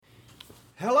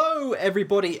Hello,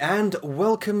 everybody, and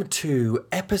welcome to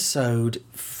episode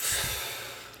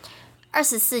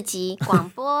 24集广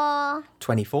播。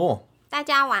24. 大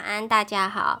家晚安，大家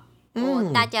好。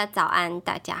大家早安，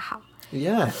大家好。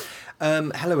Yeah.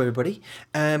 Hello, everybody.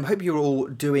 Hope you're all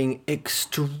doing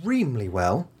extremely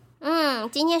well.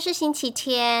 今天是星期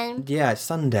天。Yeah, it's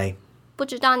Sunday. 不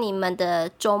知道你们的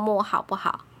周末好不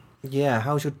好？ Yeah,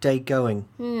 how's your day going?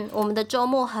 我们的周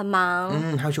末很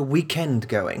忙。How's your weekend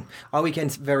going? Our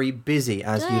weekend's very busy,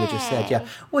 as Yula just said. Yeah.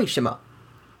 为什么?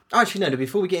 Actually, no,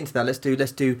 before we get into that, let's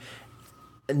do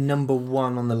number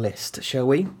one on the list, shall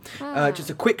we? Just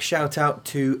a quick shout out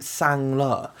to Sang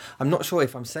Le. I'm not sure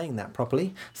if I'm saying that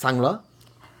properly. Sang Le?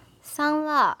 桑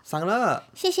乐， Sang Le.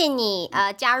 谢谢你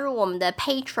加入我们的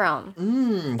Patreon，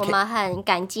我们很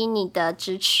感激你的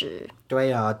支持。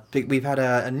对啊, we've had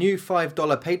a new $5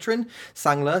 patron,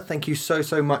 Sang Le. Thank you so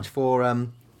much for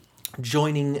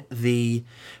joining the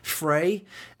fray,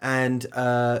 and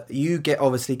you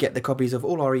obviously get the copies of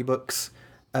all our ebooks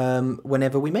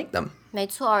whenever we make them. 没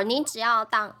错，你只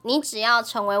要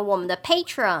成为我们的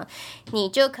Patron， 你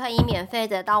就可以免费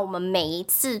得到我们每一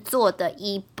次做的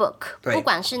ebook， 不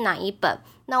管是哪一本。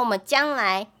那我们将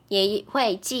来也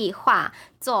会计划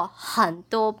做很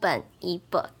多本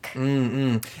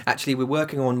ebook。Actually, we're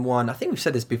working on one. I think we've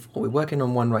said this before. We're working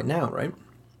on one right now, right?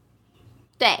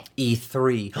 对，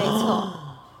 E3. 没错，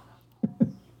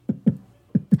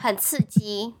很刺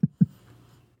激。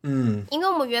因为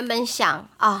我们原本想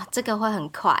这个会很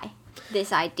快。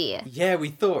This idea. Yeah, we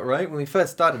thought, right, when we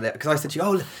first started it, because I said to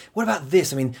you, what about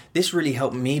this? I mean, this really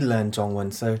helped me learn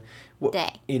Zhongwen, so,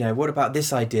 what about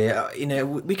this idea?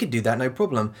 We could do that, no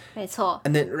problem. 没错。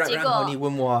 And then, 然后你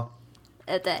问我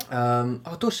对。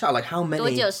多少, like how many? 多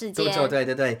久时间？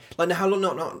对。Like how long?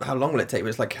 Not how long will it take?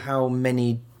 But it's like how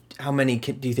many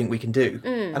do you think we can do?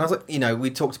 And I was like, we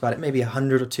talked about it, maybe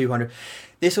 100 or 200.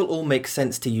 This will all make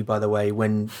sense to you, by the way,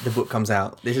 when the book comes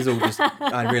out. This is all just,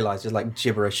 I realised, just like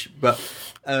gibberish. But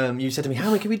you said to me, how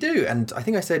many can we do? And I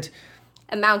think I said...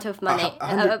 Amount of money,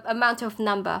 amount of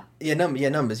number. Yeah,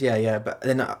 numbers, yeah. But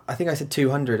then I think I said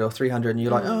 200 or 300, and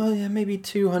you're like, oh, yeah, maybe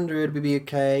 200 would be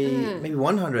okay, maybe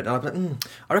 100. And I was like,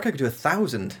 I reckon I could do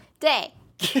 1,000. 对。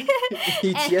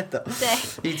1000的，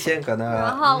对，1000个呢。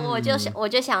然后我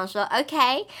就想说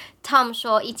 ，OK，Tom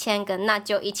说1000个，那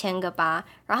就1000个吧。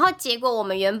然后结果我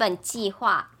们原本计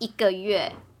划1个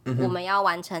月，我们要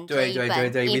完成这一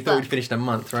本。对 ，We thought we'd finish in a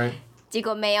month, right? 结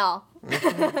果没有。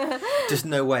Just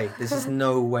no way. There's just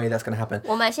no way that's going to happen.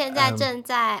 我们现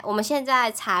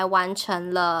在才完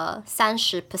成了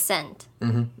30%。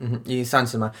你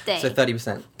30吗？对 So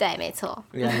 30%. 对，没错。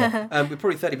Yeah. We're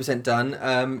probably 30% done.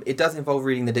 It does involve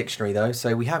reading the dictionary though,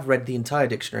 so we have read the entire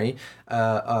dictionary.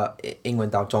 英文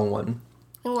到中文。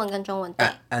英文跟中文对。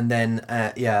And then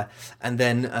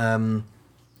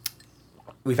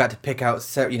we've had to pick out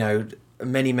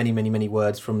many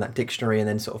words from that dictionary and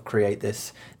then sort of create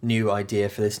this new idea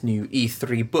for this new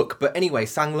E3 book. But anyway,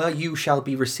 Sang Le, you shall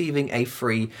be receiving a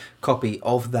free copy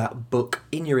of that book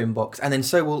in your inbox, and then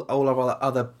so will all of our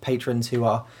other patrons who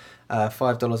are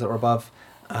 $5 or above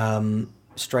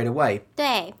straight away.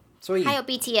 对，所以还有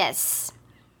BTS。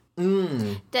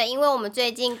对，因为我们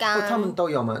最近刚他们都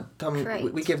有吗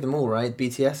？we give them all, right?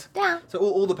 BTS? 对啊。 So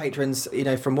all the patrons,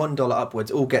 from $1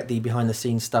 upwards, all get the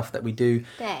behind-the-scenes stuff that we do.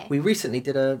 对。 We recently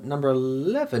did a number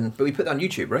 11, but we put that on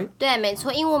YouTube, right? 对，没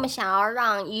错，因为我们想要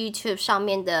让 YouTube 上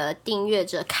面的订阅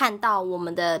者看到我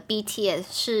们的 BTS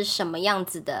是什么样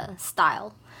子的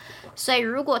style。所以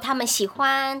如果他们喜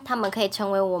欢，他们可以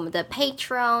成为我们的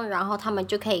Patron， 然后他们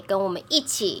就可以跟我们一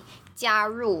起加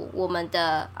入我们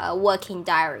的working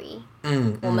diary，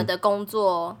 我们的工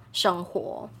作生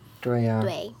活。对啊。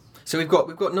对。So we've got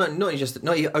not only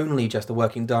just the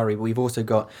working diary, but we've also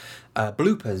got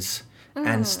bloopers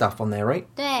and stuff on there, right?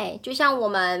 对，就像我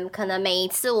们可能每一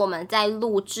次我们在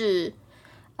录制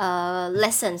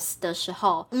lessons 的时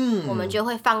候，我们就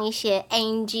会放一些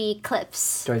NG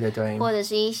clips， 对，或者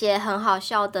是一些很好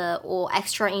笑的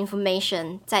extra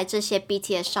information 在这些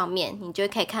BTS 上面，你就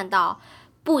可以看到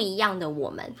不一样的我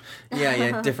们。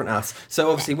Yeah, different us.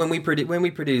 So obviously, when we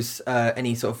produce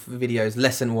any sort of videos,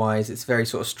 lesson-wise, it's very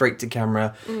sort of straight to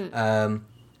camera.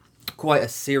 Quite a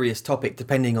serious topic,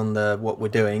 depending on what we're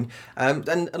doing. And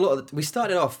a lot we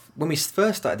started off when we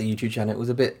first started the YouTube channel. It was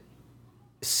a bit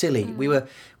silly. We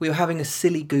were having a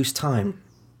silly goose time.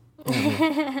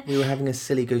 We were having a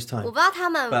silly goose time. 我不知道他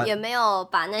们有没有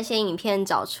把那些影片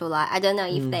找出来。I don't know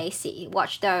if they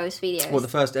watch those videos. Well, the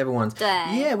first ever ones. 对。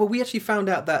 Yeah, well, we actually found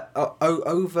out that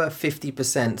over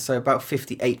 50%, so about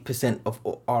 58% of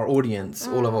our audience,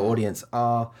 all of our audience,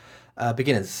 are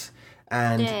beginners.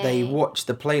 And they watch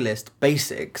the playlist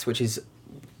Basics, which is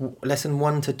lesson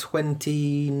 1 to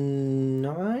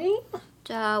 29.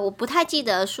 我不太记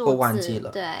得数我忘记字，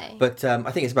了。对 But I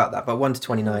think it's about that. But 1 to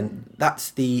 29,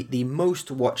 that's the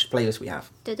most watched playlist we have.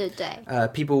 对对对，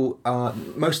 People are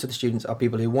most of the students are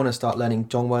people who want to start learning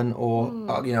Zhongwen or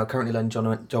are, currently learning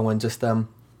Zhongwen just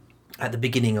at the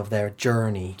beginning of their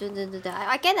journey. 对对对对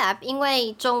，I get that，因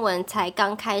为中文才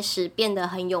刚开始变得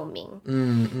很有名。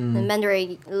The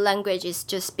Mandarin language is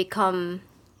just become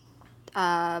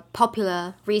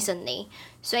popular recently，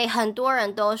 所以很多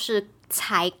人都是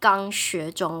才刚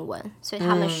学中文，所以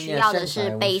他们需要的是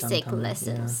basic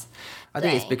lessons。 I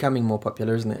think it's becoming more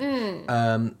popular, isn't it?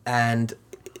 And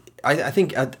I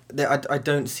think I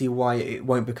don't see why it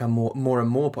won't become more and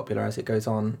more popular as it goes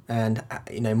on, and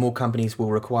more companies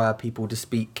will require people to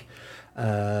speak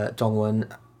Dongwon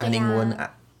and Ingwen,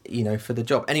 for the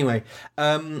job. Anyway,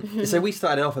 so we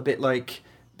started off a bit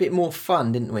more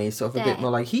fun, didn't we? Sort of a bit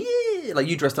more like you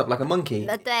dressed up like a monkey.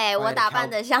 对，我打扮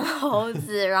得像猴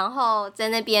子，然后在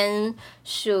那边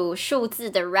数数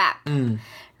字的 rap。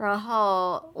然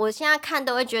后我现在看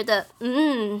都会觉得，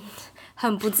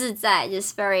很不自在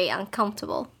 ，just very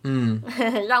uncomfortable。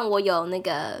让我有那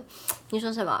个，你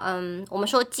说什么？我们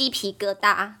说鸡皮疙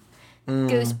瘩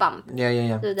，goosebump。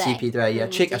Yeah. 对不对？鸡皮，对，yeah.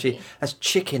 Actually, 鸡皮 that's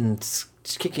chicken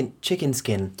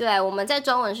skin. 对，我们在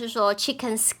中文是说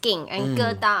chicken skin，and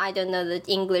疙瘩，I don't know the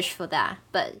English for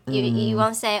that，but you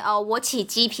won't say 我起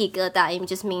鸡皮疙瘩，it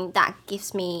just mean that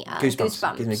gives me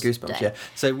goosebumps. Gives me goosebumps. Yeah.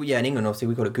 So in England obviously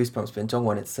we call it goosebumps, but in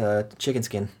Dongwon it's chicken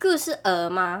skin. goose 是鹅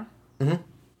吗？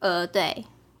鹅对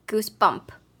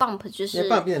 ，goosebump，bump 就是 Yeah,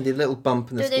 bump, the little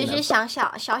bump in the 对对， skin. 就是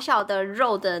小小的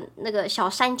肉的那个小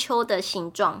山丘的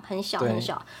形状，很小很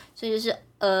小，所以就是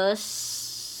鹅。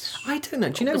I don't know.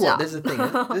 Do you know what? There's a thing.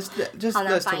 Just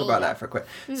let's talk about that for a quick.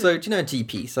 So do you know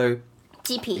GP? So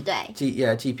鸡皮对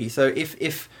GP. So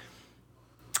if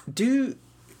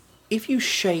you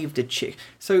shaved a chick,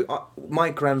 so my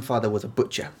grandfather was a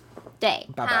butcher. 对，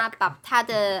他把他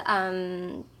的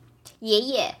爷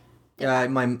爷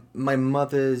My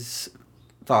mother's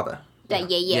father. 对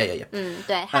爷爷 Yeah.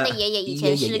 对，他的爷爷以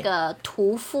前是个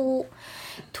屠夫，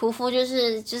屠夫就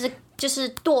是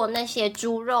剁那些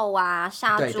猪肉啊，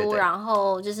杀猪，然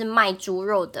后就是卖猪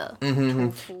肉的屠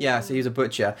夫。Yeah, so he was a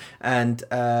butcher, and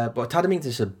but 他的名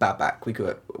字是爸爸，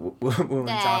我们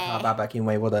叫他爸爸，因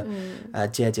为我的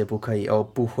姐姐不可以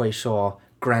不会说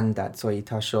granddad， 所以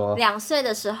他说2岁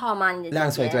的时候嘛，你的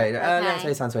姐姐2岁对，2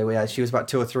岁okay 3岁，yeah, she was about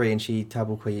 2 or 3, and 她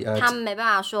不可以他们没办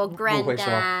法说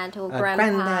granddad 或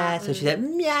granddad, so she said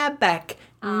my back,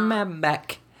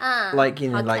 like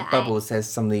like Bubbles says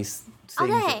some of these things.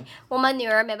 对，我们女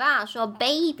儿没办法说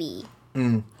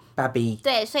baby。baby.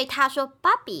 对，所以她说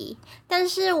Bobby， 但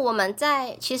是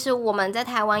其实我们在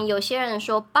台湾有些人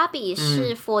说 Bobby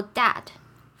是 for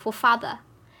dad、for father，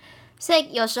 所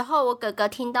以有时候我哥哥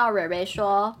听到蕊蕊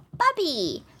说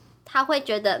Bobby， 他会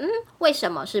觉得为什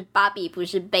么是 Bobby 不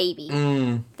是 baby？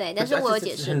对，但是我有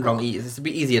解释过。It's a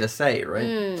bit easier to say,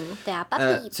 right? 对啊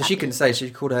，Bobby。So she couldn't say. She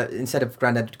called her instead of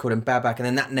granddad, called him Babak, and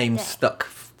then that name stuck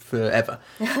forever.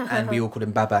 And we all called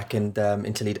him Babak, and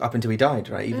until he died,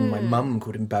 right? Even my mum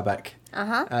called him Babak.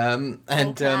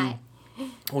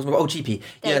 What was my GP?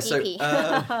 Yeah, GP.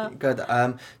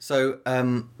 So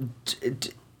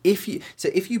good.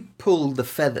 If you pull the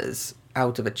feathers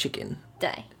out of a chicken,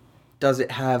 对。does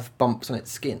it have bumps on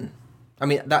its skin? I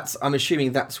mean, I'm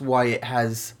assuming that's why it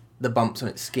has the bumps on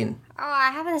its skin. Oh,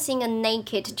 I haven't seen a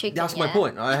naked chicken That's my yet.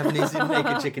 point. I haven't seen a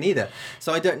naked chicken either.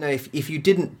 So I don't know if you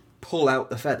didn't pull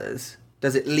out the feathers,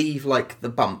 does it leave like the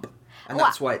bump? And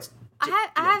that's why it's... I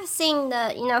have seen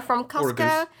from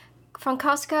Costco. From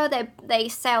Costco, they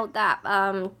sell that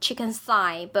chicken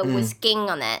thigh, but with skin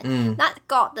on it. That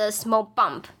got the small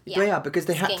bump. Yeah, because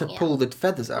they had to pull the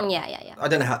feathers out. Yeah. I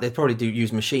don't know how... They probably do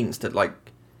use machines to like...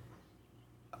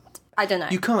 I don't know.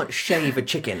 You can't shave a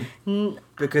chicken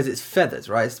because it's feathers,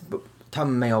 right? It's 它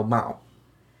们没有毛.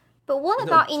 But what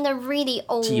about in the really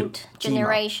old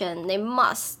generation? They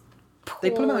must pull... They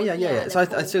pull them out, yeah. So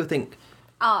I still think...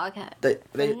 Oh, okay.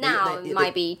 Now it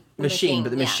might be machine,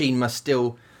 but the machine must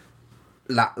still...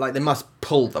 Like they must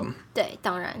pull them. 对，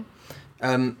当然。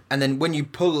And then when you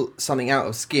pull something out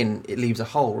of skin, it leaves a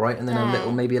hole, right? And then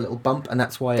maybe a little bump, and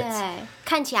that's why it's... 对，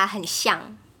看起来很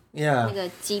像 Yeah. 那个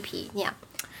鸡皮 yeah.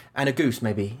 And a goose,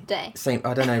 maybe. 对。 Same.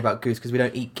 I don't know about goose because we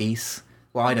don't eat geese.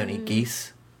 Well, I don't eat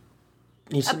geese.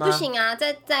 你吃吗？不行啊，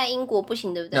在英国不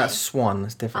行，对不对？ No, it's swan.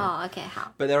 It's different. 哦 OK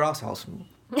好。 But they're assholes.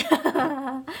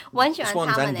 我很喜欢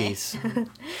Swans 他 and 们 geese.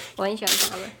 我很喜欢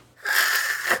他们。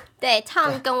对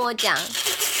Tom 跟我讲，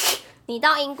你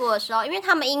到英国的时候，因为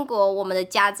他们英国我们的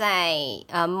家在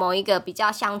某一个比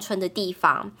较乡村的地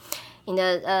方，你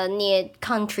的near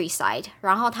countryside，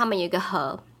 然后他们有一个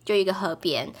河，就一个河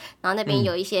边，然后那边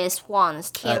有一些 swans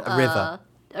天鹅。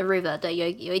A river 对，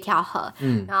有一条河，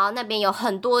然后那边有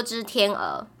很多只天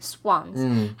鹅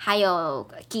swans，还有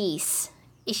geese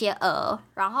一些鹅。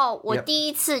然后我第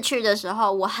一次去的时候，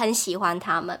我很喜欢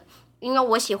它们，因为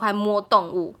我喜欢摸动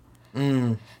物。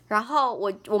然后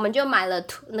我们就买了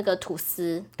那个吐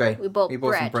司，对 ，we bought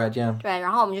some bread, yeah. 对，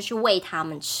然后我们就去喂它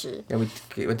们吃。Yeah, we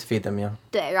went to feed them, yeah.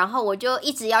 对，然后我就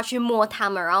一直要去摸它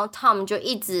们，然后 Tom 就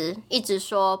一直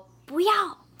说不要。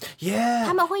Yeah,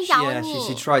 他们会咬你。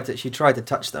she tried to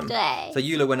touch them. 对 So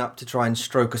Eula went up to try and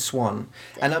stroke a swan,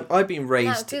 and I've been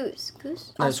raised. No,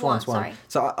 goose. No, Oh, swan. Sorry.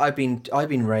 So I've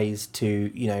been raised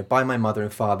to by my mother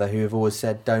and father, who have always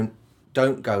said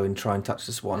don't go and try and touch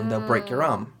the swan. They'll break your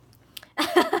arm.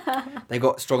 They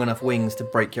got strong enough wings to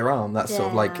break your arm. That's sort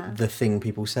of like the thing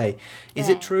people say. Is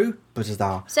it true? 不知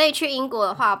道。所以去英国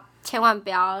的话，千万不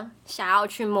要想要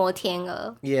去摸天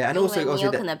鹅。Yeah, and also 因为你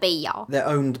有可能被咬。they're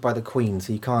owned by the Queen,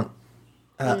 so you can't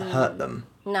hurt them.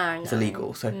 No. It's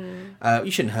illegal. So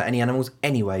you shouldn't hurt any animals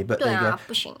anyway. But 对 there you 啊 go.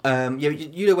 不行。Yeah,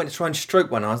 you went to try and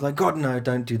stroke one. I was like, God, no,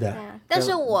 don't do that. 但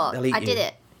是我 They'll eat I you. did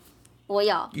it， 我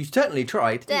有。You certainly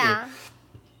tried. 对啊，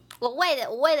我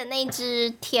喂的那一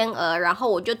只天鹅，然后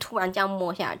我就突然这样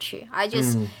摸下去。I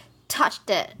just touched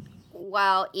it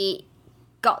while it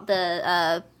got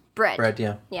the bread. Bread,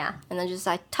 yeah. Yeah, and then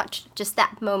I touched just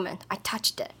that moment. I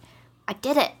touched it. I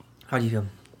did it. How do you feel?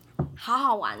 好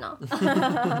好玩哦。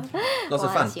 Lots of 我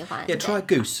很 fun. 喜欢。 Yeah, try a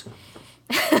goose.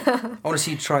 I want to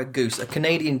see you try a goose, a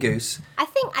Canadian goose. I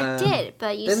think I did,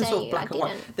 but you They're the say sort of I black and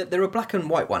white. didn't. There are black and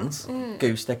white ones.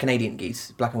 Goose, they're Canadian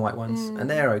geese, black and white ones, and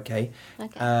they're okay.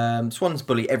 Swans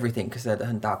bully everything because they're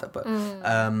data, but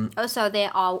Also, they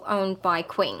are owned by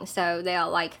Queen, so they are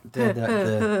like, they're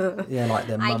like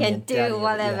their I mummy can and daddy, do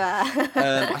whatever.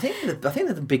 Yeah. I think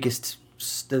they're the biggest,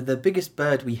 the biggest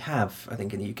bird we have. I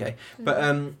think in the UK, but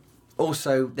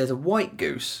also there's a white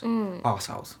goose.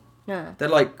 Arseholes. Yeah. They're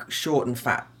like short and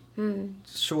fat.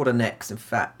 Shorter necks and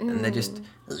fat, and they're just.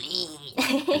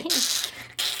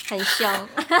 很凶。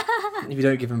 If you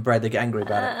don't give them bread, they get angry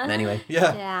about it. Anyway,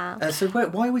 yeah. Yeah. So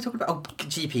why are we talking about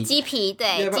GP? 鸡皮，对，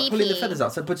 Yeah, about 鸡 pulling the 皮 feathers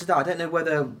out. So, but I don't know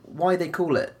why they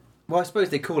call it. Well, I suppose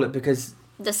they call it because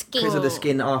the skin of the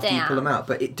skin after 对 you 啊 pull them out.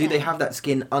 But do they have that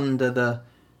skin under the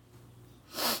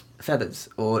feathers,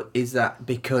 or is that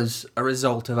because a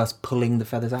result of us pulling the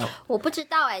feathers out? 我不知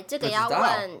道哎，这个要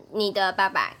问你的爸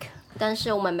爸，但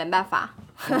是我们没办法。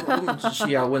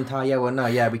 Yeah, we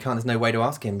can't. There's no way to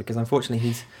ask him because unfortunately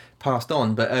he's passed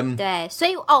on. But 对，所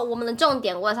以我们的重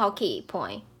点 was our key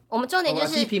point。我们重点就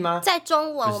鸡皮吗？是在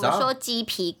中文我们不知道说鸡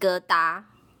皮疙瘩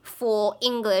 ，for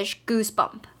English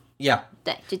goosebump。 yeah.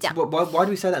 对，就这样。 Why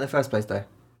do we say that in the first place, though?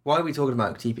 Why are we talking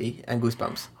about TP and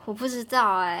goosebumps? 我不知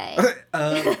道哎。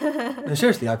 No,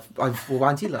 seriously, I've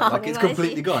忘记了. Like it's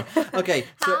completely gone. Okay,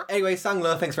 so anyway,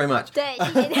 Sangler, thanks very much. 对，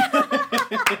谢谢你。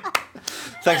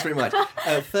 Thanks very much.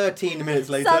 13 minutes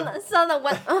later. Son of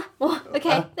what?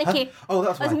 Okay, thank you. Oh,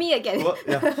 that's That's fine. me again. What?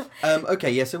 Yeah.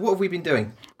 Okay, yeah. So what have we been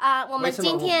doing? 我们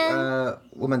今天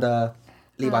我们的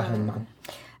礼拜很忙。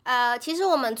其实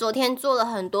我们昨天做了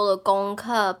很多的功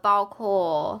课，包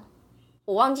括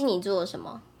我忘记你做了什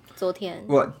么。昨天。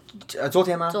昨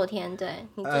天吗？昨天，对，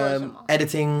你做了什么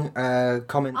？Editing,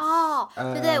 comments. 哦，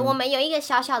对对，我们有一个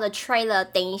小小的 trailer，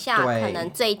 等一下可能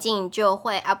最近就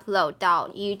会 upload 到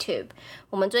YouTube。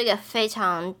我们做一个非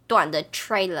常短的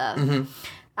trailer，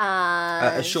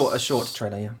 a short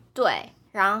trailer, yeah. 对，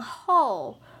然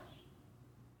后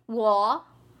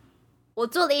我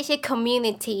做了一些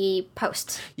community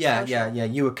post。 Yeah.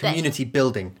 You were community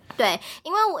building. 对，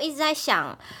因为我一直在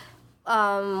想。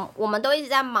我们都一直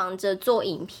在忙着做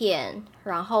影片，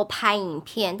然后拍影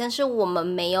片，但是我们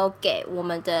没有给我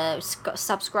们的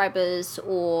subscribers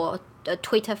或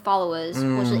Twitter followers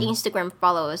或是 Instagram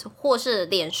followers 或是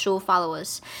脸书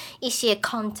followers 一些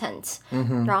content，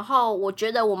然后我觉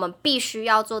得我们必须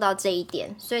要做到这一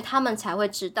点，所以他们才会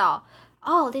知道。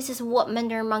this is what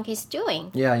Mandarin Monkey is doing.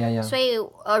 Yeah. 所以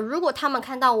如果他们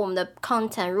看到我们的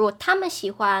content， 如果他们喜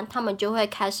欢，他们就会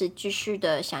开始继续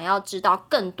的想要知道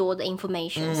更多的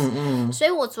information。所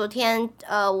以我昨天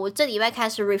我这礼拜开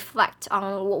始 reflect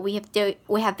on what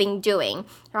we have been doing，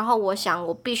 然后我想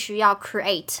我必须要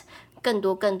create 更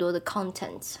多的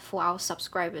content for our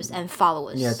subscribers and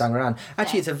followers. Yeah, 当然.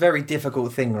 Actually, it's a very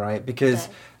difficult thing, right? Because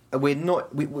we're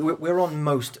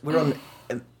on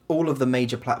all of the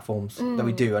major platforms that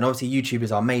we do, and obviously YouTube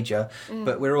is our major,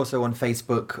 but we're also on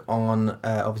Facebook, on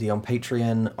obviously on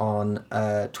Patreon, on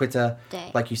Twitter,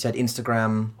 like you said,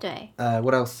 Instagram.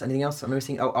 What else? Anything else? I'm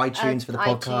missing. Oh, iTunes for the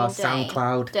podcast,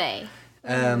 SoundCloud.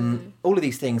 all of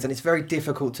these things, and it's very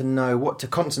difficult to know what to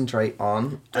concentrate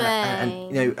on.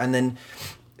 And and then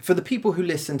for the people who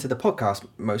listen to the podcast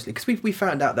mostly, because we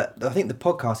found out that I think the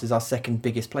podcast is our second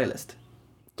biggest playlist.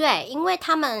 对，因为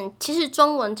他们其实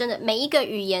中文真的每一个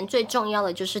语言最重要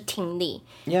的就是听力。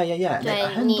Yeah. 对，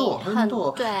很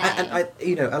多。对。And I,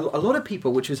 a lot of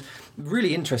people, which was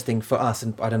really interesting for us,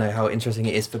 and I don't know how interesting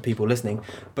it is for people listening,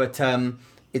 but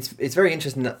it's very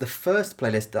interesting that the first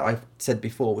playlist that I said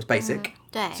before was basic.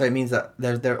 对。So it means that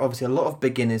there are obviously a lot of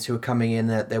beginners who are coming in,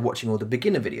 they're watching all the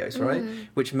beginner videos, right?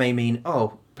 Which may mean,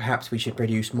 perhaps we should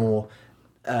produce more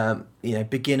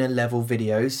beginner level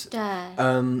videos. 对。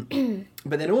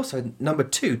But then also, number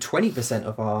 2, 20%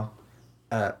 of our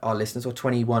listeners, or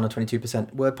 21 or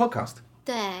 22%, were podcast.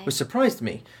 对。Which surprised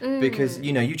me, because,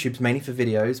 YouTube's mainly for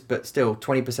videos, but still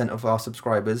 20% of our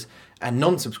subscribers and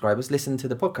non-subscribers listen to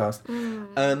the podcast.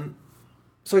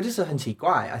 So 就是很奇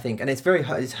怪, I think, and it's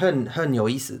很有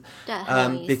意思. 对，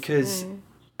很有意思。Because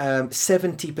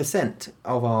 70%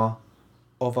 of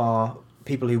our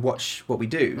people who watch what we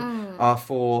do are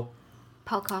for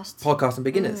podcast and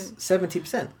beginners.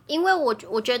 70%. 因为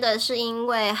我觉得是因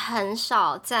为很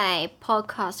少在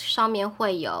podcast 上面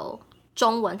会有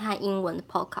中文和英文的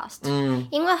podcast，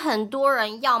因为很多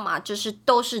人要么就是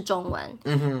都是中文，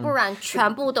不然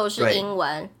全部都是英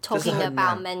文 talking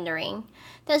about Mandarin，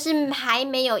 但是还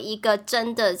没有一个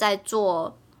真的在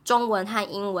做中文和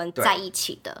英文在一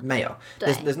起的。没有。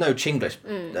There's no Chinglish.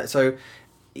 So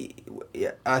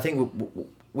I think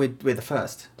we're the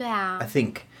first. 对啊。I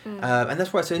think. And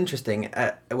that's why it's so interesting.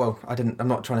 I'm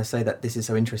not trying to say that this is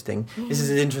so interesting. This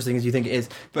is as interesting as you think it is.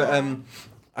 But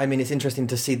I mean, it's interesting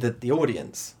to see the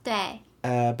audience. 对。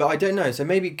But I don't know. So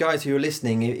maybe guys who are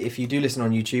listening, if you do listen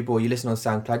on YouTube or you listen on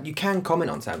SoundCloud, you can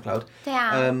comment on SoundCloud. 对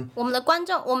啊。我们的观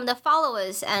众、我们的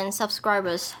followers and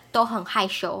subscribers 都很害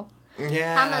羞。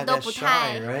他们都不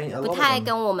太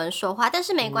跟我们说话，但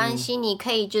是没关系，你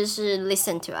可以就是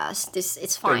listen to us.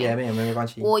 It's fine. 对，没关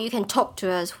系。Or you can talk to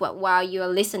us while you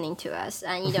are listening to us,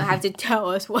 and you don't have to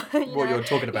tell us what you're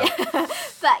talking about.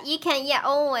 But you can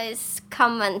always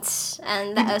comment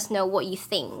and let us know what you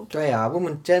think. 对啊，我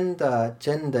们真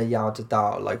的要知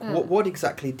道 like what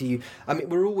exactly do you? I mean,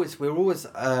 we're always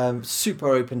super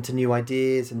open to new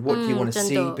ideas and what do you want to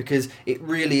see, because it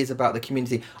really is about the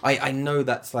community. I know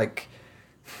that's like.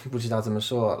 不知道怎么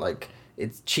说 like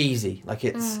it's cheesy, like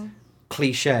it's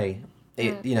cliche.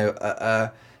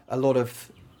 A lot of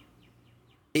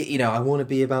I want to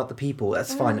be about the people,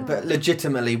 that's fine, but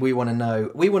legitimately we want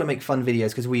to make fun videos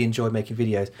because we enjoy making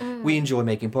videos. We enjoy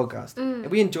making podcasts.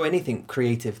 We enjoy anything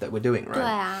creative that we're doing, right? 对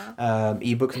啊。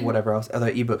Ebooks and whatever else,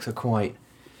 although ebooks are quite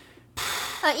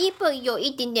ebook 有一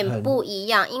点点不一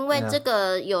样，因为这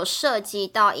个有涉及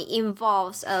到 it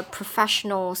involves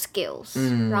professional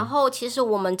skills，然后其实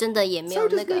我们真的也没有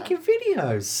那个 So does making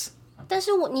videos. 但是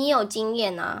你有经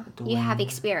验啊 ，you have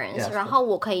experience， 然后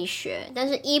我可以学，但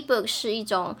是 ebook 是一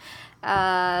种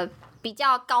比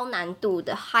较高难度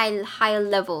的 high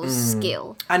level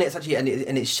skill， and it's actually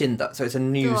and it's shinda, so it's a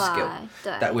new skill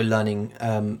that we're learning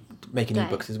making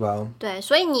ebooks as well. 对，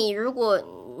所以如果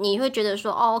你会觉得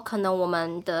说可能我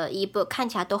们的 ebook 看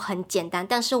起来都很简单，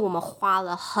但是我们花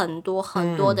了很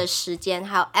多的时间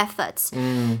还有 efforts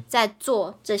在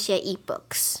做这些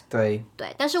ebooks。对，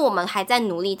但是我们还在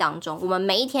努力当中，我们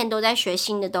每一天都在学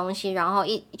新的东西，然后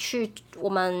我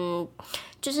们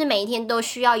就是每一天都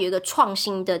需要有一个创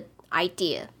新的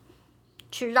idea，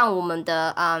 去让我们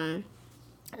的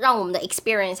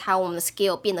experience 还有我们的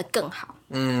skill 变得更好。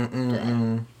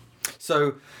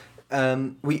So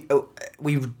we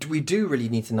do really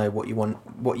need to know what you want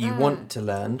to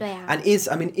learn. And is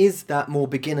that more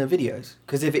beginner videos?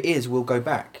 Because if it is, we'll go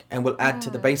back and we'll add to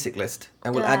the basic list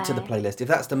and we'll add to the playlist. If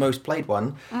that's the most played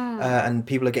one, and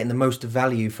people are getting the most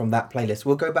value from that playlist,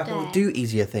 we'll go back and we'll do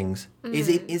easier things.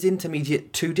 Is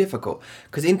intermediate too difficult?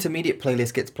 Because intermediate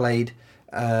playlist gets played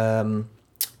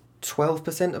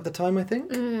 12% of the time, I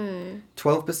think.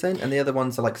 12%, and the other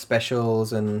ones are like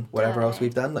specials and whatever else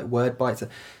we've done, like word bites.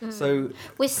 So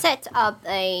we set up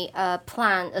a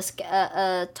plan,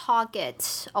 a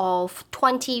target of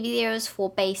 20 videos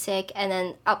for basic, and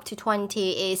then up to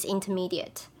 20 is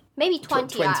intermediate. Maybe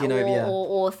 20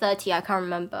 or 30, I can't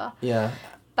remember. Yeah.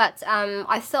 But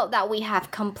I thought that we have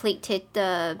completed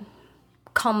the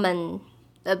common.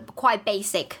 Quite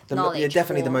basic knowledge.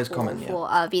 Definitely the most common for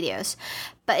videos,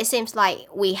 but it seems like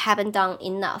we haven't done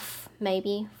enough.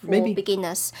 Maybe for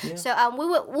beginners. Yeah. So we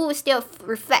will still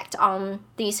reflect on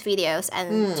these videos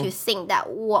and to think that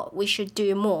what we should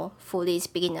do more for these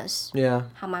beginners. Yeah.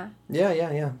 好吗？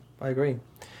 Yeah. I agree.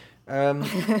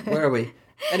 Where are we?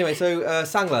 Anyway, so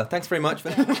Sangla, thanks very much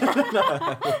for.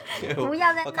 不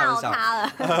要再闹他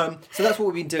了。So that's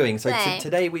what we've been doing. So 对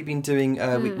today we've been doing.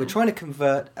 We're trying to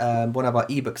convert one of our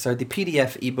ebooks. So the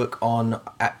PDF ebook on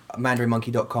at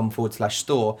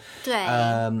mandarinmonkey.com/store. 对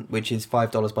Which is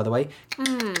 $5 by the way.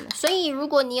 所以如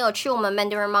果你有去我们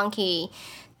Mandarin Monkey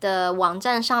的网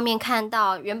站上面看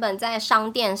到，原本在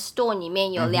商店 store 里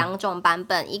面有2种版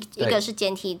本，一个是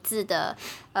简体字的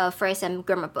phrase and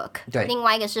grammar book， 对，另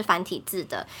外一个是繁体字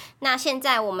的。那现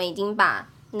在我们已经把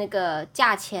那个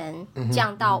价钱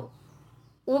降到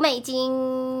$5，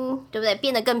对不对？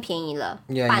变得更便宜了，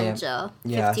半折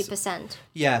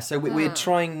 50%。Yeah, so we're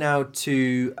trying now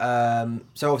to.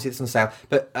 So obviously it's on sale,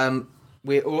 but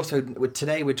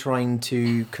today we're trying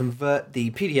to convert the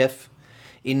PDF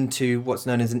into what's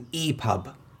known as an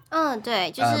EPUB. 对，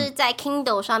就是在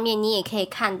Kindle 上面你也可以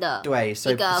看的对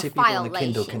so 一个 people file on the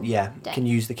Kindle 类型。can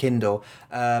use the Kindle.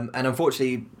 And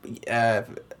unfortunately,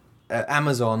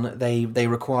 Amazon they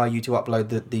require you to upload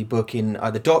the book in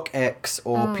either DocX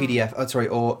or PDF.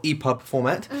 Or EPUB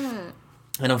format.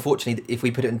 And unfortunately, if we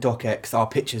put it in DocX, our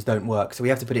pictures don't work. So we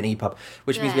have to put it in EPUB,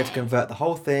 which means we have to convert the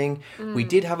whole thing. We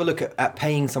did have a look at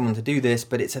paying someone to do this,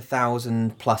 but it's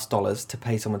 $1,000+ to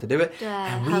pay someone to do it. 对，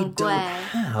 And we 很贵。 don't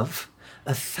have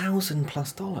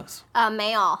 $1,000+.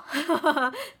 没有，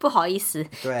不好意思。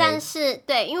对但是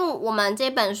对，因为我们这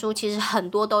本书其实很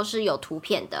多都是有图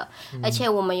片的，而且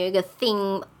我们有一个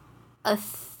theme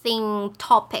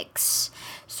topics，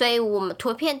 所以我们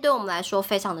图片对我们来说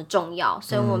非常的重要，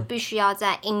所以我们必须要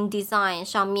在 InDesign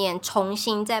上面重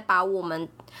新再把我们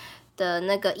的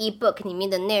那个 ebook 里面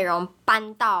的内容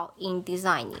搬到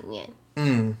InDesign 里面。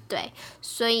对，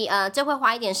所以这会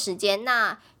花一点时间。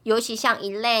那尤其像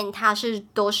Elaine， 她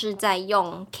都是在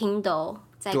用 Kindle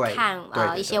在看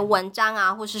一些文章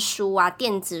啊，或是书啊，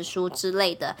电子书之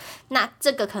类的。那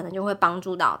这个可能就会帮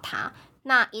助到她。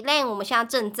那 Elaine， 我们现在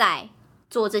正在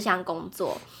做这项工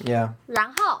作。Yeah.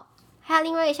 然后还有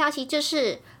另外一个消息就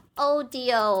是。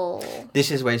Audio.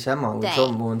 This is 为什么我做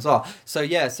我们做 So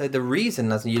yeah, so the reason,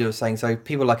 as you were saying, so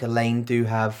people like Elaine do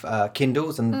have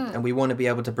Kindles, and we want to be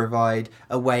able to provide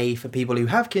a way for people who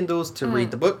have Kindles to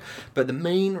read the book. But the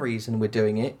main reason we're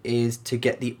doing it is to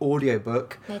get the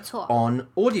audiobook 没错 on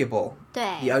Audible.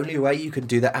 对 The only way you can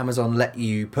do that, Amazon let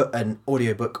you put an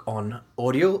audiobook on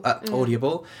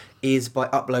Audible, is by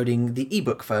uploading the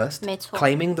ebook first, 没错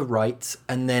claiming the rights,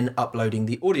 and then uploading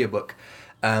the audiobook.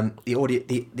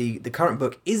 The current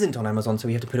book isn't on Amazon, so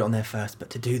we have to put it on there first.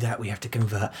 But to do that, we have to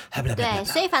convert. 对，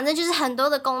所以反正就是很多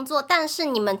的工作，但是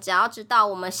你们只要知道，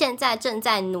我们现在正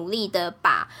在努力的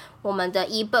把我们的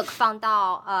ebook 放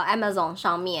到Amazon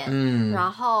上面，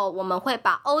然后我们会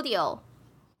把 audio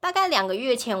大概2个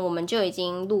月前我们就已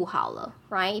经录好了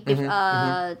 ，right？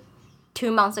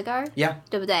 2 months ago， Yeah，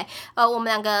 对不对？我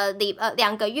们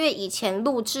2个月以前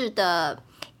录制的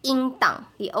音档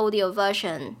the audio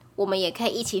version。我们也可以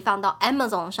一起放到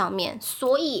Amazon 上面，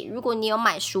所以如果你有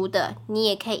买书的，你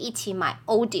也可以一起买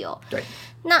audio。对。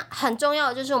那很重要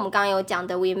的就是我们刚刚有讲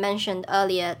的 ，we mentioned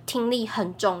earlier， 听力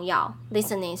很重要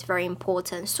 ，listening is very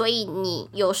important。所以你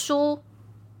有书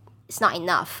 ，it's not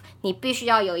enough， 你必须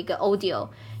要有一个 audio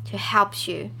to help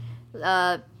you，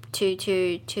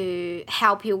 to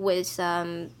help you with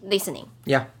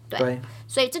listening。Yeah， 对。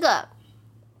所以这个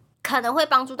可能会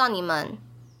帮助到你们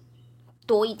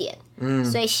多一点。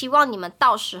所以希望你们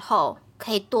到时候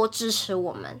可以多支持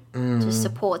我们，to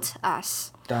support us。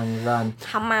当然，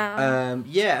好吗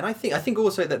？Yeah, and I think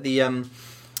also that the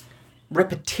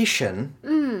repetition,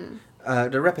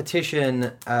 the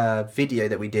repetition video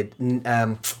that we did,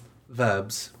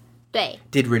 verbs, 对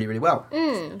did really well.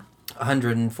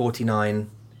 149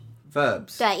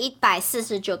 verbs. 对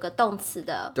，149个动词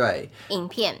的对影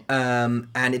片。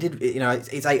And it did,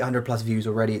 it's 800+ views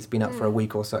already. It's been up for a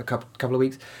week or so, a couple of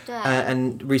weeks. 对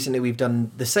And recently we've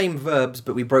done the same verbs,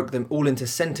 but we broke them all into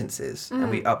sentences, and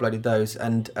we uploaded those.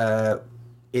 And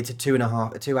it's a 2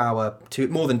 hour,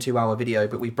 more than 2 hour video,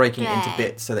 but we're breaking it into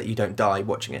bits so that you don't die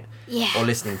watching it or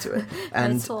listening to it.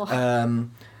 And 没错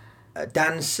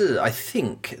但是 I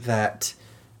think that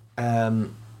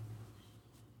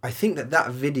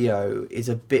that video is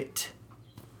a bit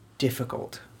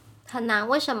difficult. 很难，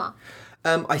为什么？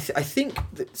 I think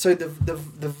so. The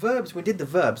verbs, we did the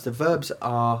verbs. The verbs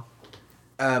are,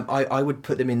 I would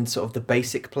put them in sort of the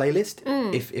basic playlist.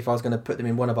 If I was going to put them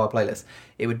in one of our playlists,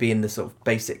 it would be in the sort of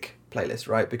basic playlist,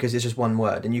 right? Because it's just one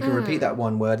word, and you can repeat that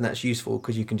one word, and that's useful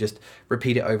because you can just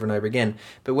repeat it over and over again.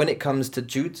 But when it comes to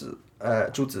句子,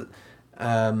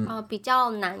 比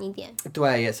较难一点，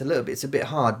对, it's a bit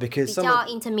hard because 比较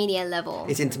intermediate level。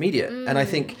 it's intermediate, and I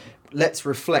think let's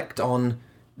reflect on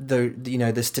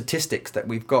the statistics that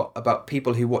we've got about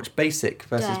people who watch basic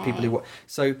versus people who watch.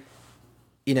 So,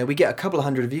 we get a couple of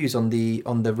hundred views on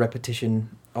the repetition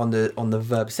on the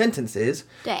verb sentences,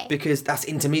 对 because that's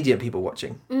intermediate people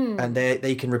watching, and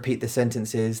they can repeat the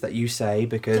sentences that you say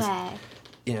because 对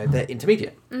they're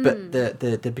intermediate. But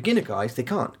the beginner guys, they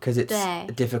can't because it's 对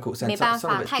a difficult 没 sentence. 办 Some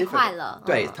法 of it's 太快 difficult. 了，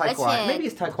对，太快。而且 Maybe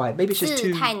it's 太快. Maybe it's just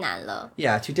字 too 太难了。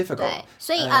 too difficult. 对，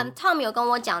所以Tom 有跟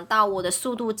我讲到我的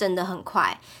速度真的很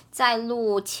快，在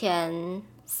录前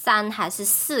3还是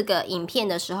4个影片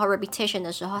的时候 repetition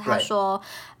的时候，他说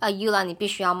Yula 你必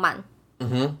须要慢，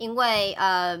因为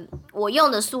我用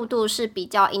的速度是比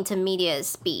较 intermediate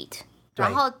speed。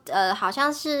然后好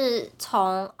像是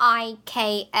从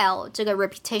IKL 这个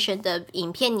repetition 的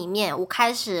影片里面，我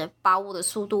开始把我的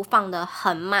速度放得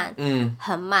很慢，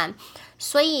很慢，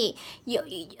所以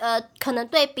可能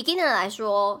对 beginner 来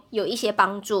说有一些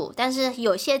帮助，但是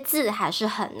有些字还是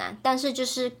很难，但是就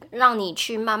是让你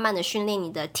去慢慢的训练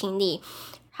你的听力，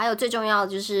还有最重要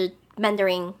的就是。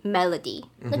Mandarin melody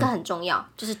那个很重要，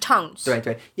就是 tones. 对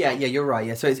对 yeah, you're right.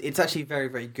 Yeah, so it's actually very,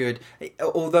 very good.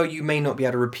 Although you may not be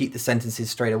able to repeat the sentences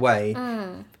straight away,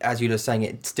 as you were saying,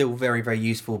 it's still very, very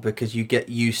useful because you get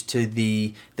used to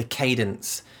the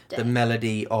cadence, the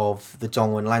melody of the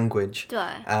Dongwon language. 对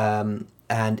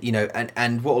And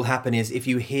and what will happen is if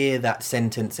you hear that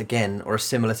sentence again or a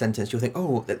similar sentence, you'll think,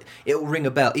 oh, it will ring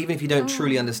a bell. Even if you don't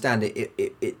truly understand it,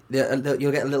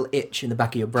 you'll get a little itch in the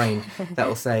back of your brain that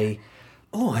will say,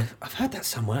 oh, I've heard that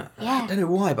somewhere. Yeah. I don't know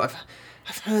why, but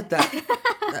I've heard that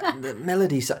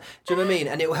melody. So, do you know what I mean?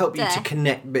 And it will help you to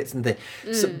connect bits and things.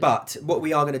 So, but what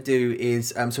we are going to do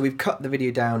is, so we've cut the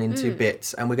video down into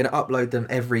bits, and we're going to upload them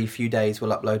every few days.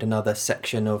 We'll upload another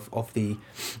section of the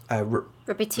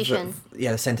repetition.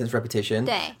 The sentence repetition.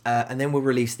 对 And then we'll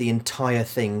release the entire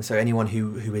thing, so anyone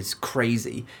who is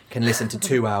crazy can listen to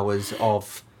 2 hours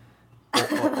of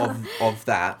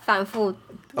that. 反复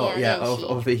Of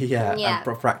the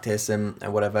and practice and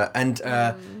whatever,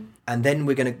 and then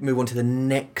we're going to move on to the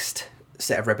next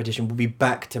set of repetition. We'll be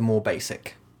back to more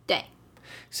basic. 对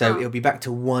So it'll be back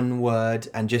to one word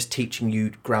and just teaching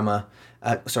you grammar.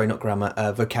 Sorry, not grammar.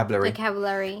 Vocabulary.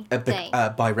 vocabulary 对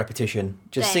By repetition,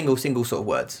 just single sort of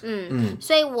words.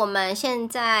 所以我们现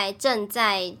在正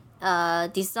在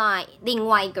design 另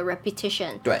外一个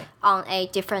repetition 对 on a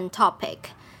different topic。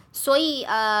所以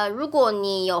如果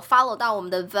你有 follow 到我们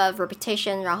的 verb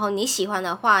repetition， 然后你喜欢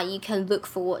的话 ，you can look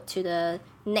forward to the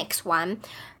next one。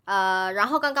然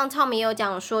后刚刚 Tom 也有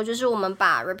讲说，就是我们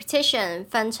把 repetition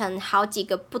分成好几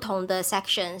个不同的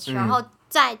sections，然后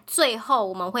在最后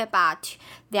我们会把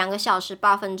2个小时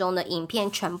8分钟的影片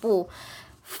全部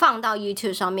放到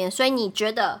YouTube 上面，所以你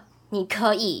觉得你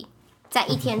可以在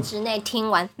1天之内听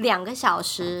完2个小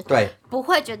时，对，不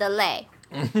会觉得累。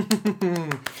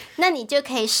那你就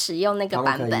可以使用那个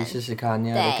版本，他们可以试试看，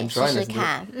对，试试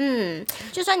看，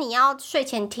就算你要睡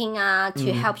前听啊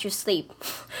，to help you sleep，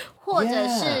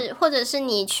或者是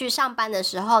你去上班的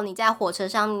时候，你在火车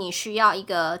上你需要一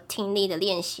个听力的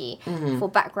练习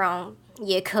，for background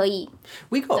也可以。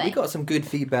We got some good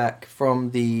feedback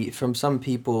from some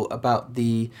people about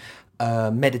the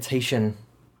meditation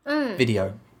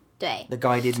video. 对 The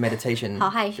guided meditation. 好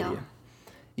害羞 video.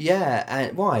 Yeah,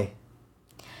 and why?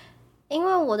 因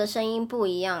为我的声音不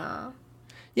一样啊。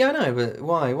Yeah, I know, but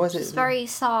why? Why is it? It's very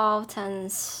soft and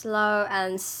slow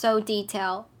and so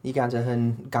detailed. 你感觉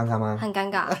很尴尬吗？很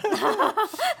尴尬。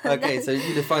Okay, so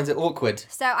you find it awkward.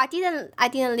 So I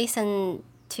didn't listen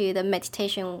to the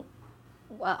meditation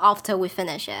after we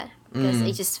finish it because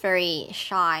it's just very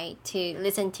shy to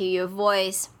listen to your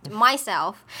voice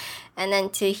myself, and then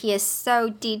to hear so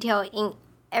detailed in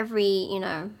every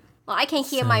I can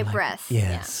hear my breath.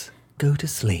 Yes. Go to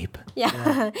sleep.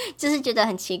 Yeah. 就是觉得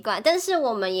很奇怪，但是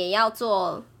我们也要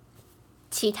做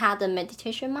其他的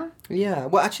meditation 吗？ Yeah.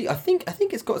 Well, actually, I think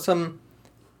it's got some.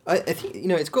 I think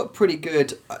it's got pretty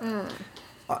good. I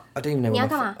don't even know. 你要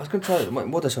干嘛？ I was going to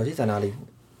try. 我的手机在哪里？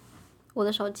我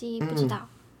的手机不知道，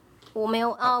我没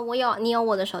有你有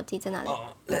我的手机在哪里？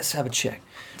 Let's have a check.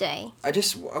 对 I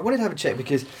wanted to have a check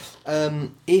because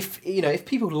if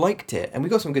people liked it and we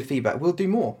got some good feedback, we'll do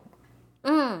more.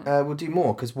 We'll do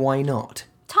more because why not?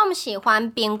 Tom 喜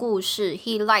欢编故事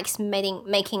 ，He likes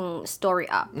making story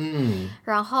up。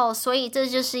然后所以这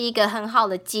就是一个很好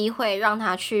的机会，让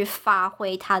他去发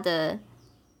挥他的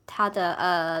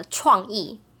创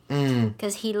意。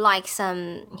Because he likes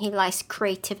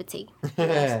creativity. He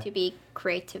likes to be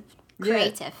creative.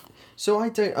 Yeah. So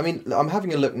I'm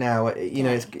having a look now.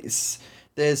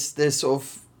 There's sort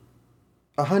of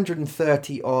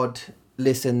 130 odd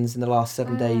listens in the last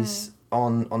 7 days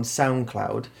on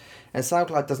SoundCloud, and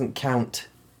SoundCloud doesn't count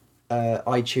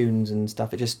iTunes and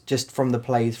stuff. It just from the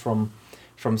plays from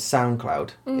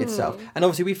SoundCloud itself. And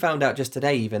obviously, we found out just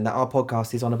today even that our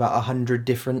podcast is on about 100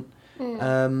 different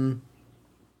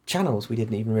channels. We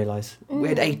didn't even realise. We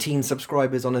had 18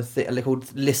 subscribers on a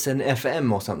called Listen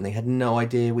FM or something. Had no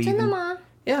idea we 真的 even. 吗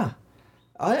Yeah,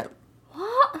 I.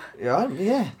 What?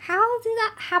 Yeah. How did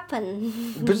that happen?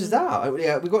 But is that?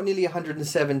 Yeah, we got nearly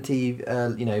 170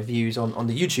 views on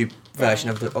the YouTube version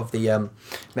of the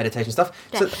meditation stuff.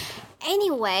 So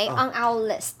Anyway, on our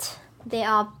list, there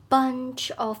are a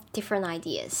bunch of different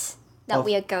ideas that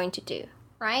we are going to do,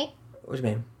 right? what do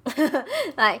you mean?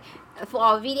 Like for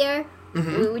our video,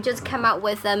 we just come up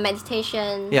with a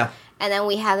meditation. Yeah. And then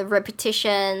we have a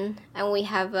repetition, and we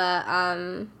have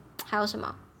a 还有什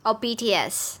么？Oh,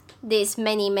 BTS. There's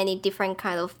many different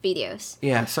kind of videos.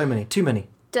 Yeah, so many, too many.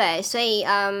 对，所以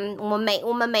我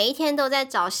们每一天都在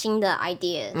找新的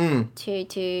idea.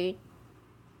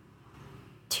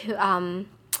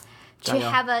 To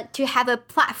have a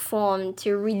platform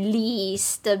to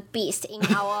release the beast in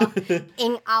our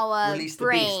Release the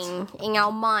brain, in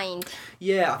our mind.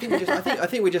 Yeah, I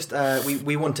think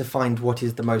we want to find what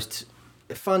is the most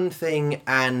fun thing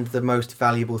and the most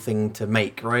valuable thing to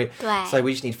make, right? 对 So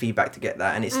we just need feedback to get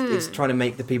that, and it's trying to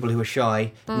make the people who are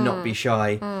shy not be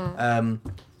shy,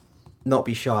 not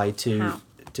be shy to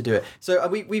do it. So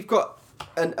we've got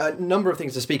a number of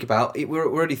things to speak about. We're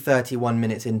already 31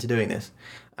 minutes into doing this.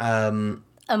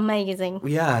 Amazing.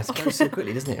 Yeah, it's going so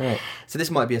quickly, doesn't it? Right. So this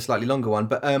might be a slightly longer one,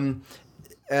 but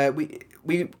I've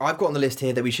got on the list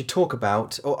here that we should talk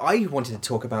about, or I wanted to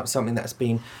talk about something that's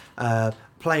been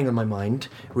playing on my mind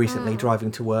recently,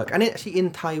 driving to work, and actually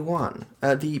in Taiwan,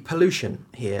 the pollution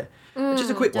here. Which is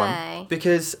a quick one,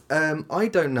 because I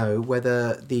don't know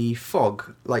whether the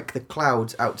fog, like the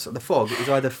clouds outside the fog, is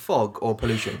either fog or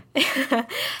pollution.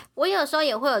 我有时候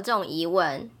也会有这种疑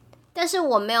问，但是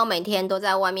我没有每天都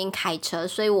在外面开车，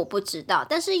所以我不知道。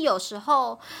但是有时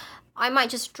候 I might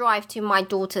just drive to my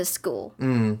daughter's school，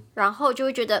然后就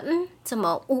会觉得怎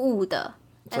么雾雾的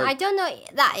 ，and I don't know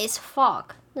that is fog，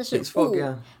 那是 It's fog, 雾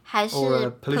yeah. 还是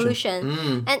Or, pollution.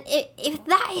 pollution？And if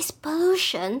that is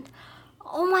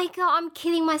pollution，oh my god， I'm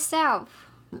killing myself。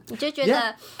你就觉得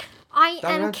Yeah. I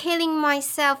当然 am killing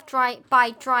myself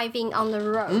by driving on the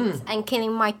roads and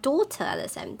killing my daughter at the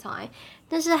same time。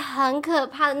但是很可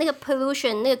怕的那个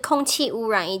pollution， 那个空气污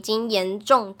染已经严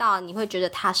重到你会觉得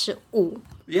它是雾。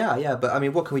Yeah, but I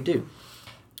mean, what can we do?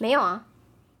 没有啊，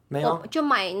没有？我就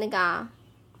买那个啊，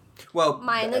 Well,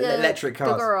 买那个 electric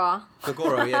cars. Gogoro 啊。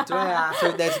 Gogoro, yeah.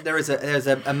 So there's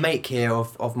a make here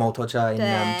of motocha in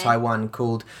对 Taiwan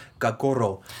called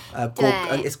Gogoro. 对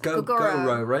It's Gogoro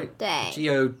Gogoro, right? 对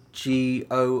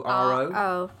Gogoro.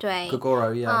 哦，对，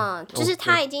 Gogoro, yeah. 就是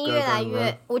它已经越来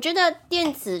越，我觉得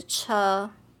电子车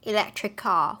electric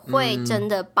car 会真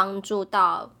的帮助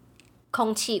到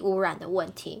空气污染的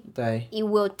问题。对 It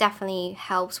will definitely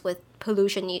helps with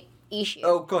pollution issue.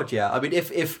 Oh god, yeah. I mean,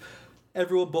 if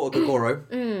everyone bought a Gogoro,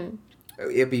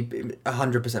 it'd be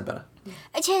 100% better.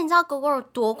 而且你知道 Gogoro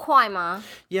多快吗？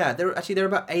 Yeah, they're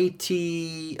about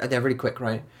 80. They're really quick,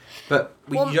 right? But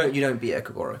you don't beat a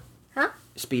Gogoro. 啊？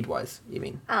 Speed wise, you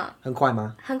mean? 很快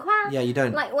吗？很快啊。 Yeah, you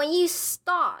don't. Like when you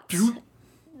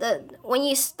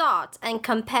start, and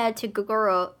compared to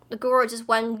Gogoro, the Gogoro just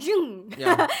went zoom.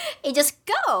 Yeah. It just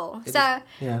go.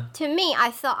 Yeah. To me, I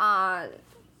thought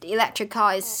the electric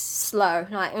car is slow.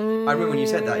 Like I remember when you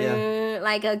said that, yeah.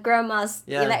 Like a grandma's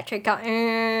Yeah. electric car.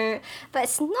 But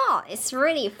it's not. It's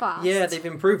really fast. Yeah, they've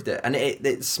improved it, and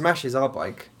it smashes our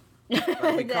bike.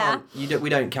 Like, we can't. We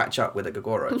don't catch up with a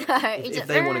Gogoro. No, If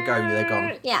they want to go, they're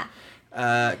gone. Yeah.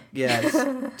 Yeah,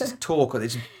 it's just torque.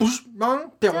 It's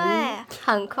对，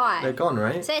很快。 they're gone,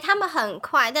 right? 所以他们很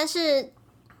快，但是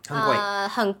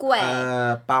很贵。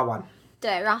 8万.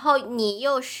 对，然后你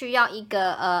又需要一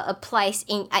个a place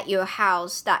at your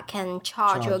house that can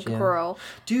charge your yeah. Gogoro.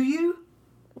 Do you?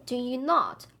 Do you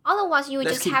not? Otherwise, you would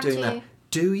Let's just keep have doing to. that.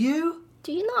 Do you?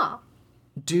 Do you not?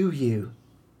 Do you?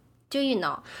 Do you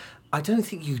not? I don't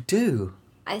think you do.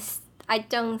 I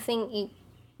don't think you.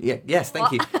 Yeah. Yes.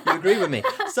 Thank you. You agree with me.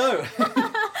 So,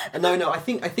 no. I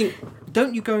think.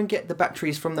 Don't you go and get the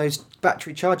batteries from those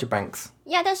battery charger banks?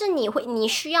 Yeah， 但是你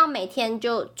需要每天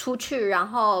就出去，然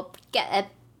后 get a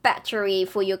battery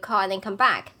for your car and then come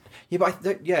back. Yeah, but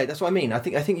that's what I mean. I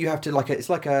think you have to it's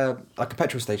like a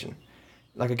petrol station,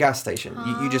 like a gas station.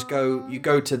 You just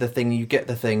go to the thing, you get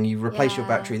the thing, you replace your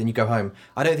battery, then you go home.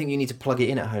 I don't think you need to plug it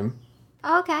in at home.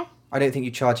 Okay. I don't think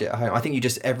you charge it at home. I think you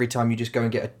just every time you just go and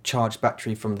get a charged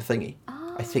battery from the thingy.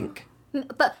 I think.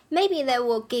 But maybe they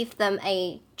will give them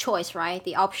a choice, right?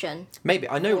 The option. Maybe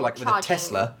I know, like with a charging.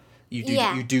 Tesla, you do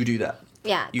Yeah. do that.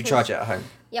 Yeah, You 'cause- charge it at home.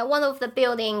 Yeah, one of the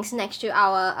buildings next to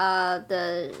our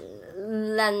the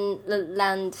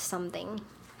land something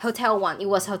hotel one. It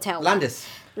was hotel one. Landis.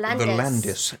 Landis. The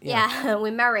Landis. Yeah, we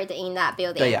married in that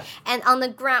building. Yeah. And on the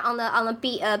ground, on the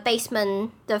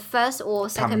basement, the first or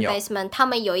second 他们有 basement, 他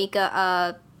们有一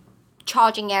个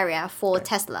charging area for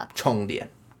Tesla. 充电。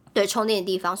对，充电的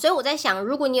地方。所以我在想，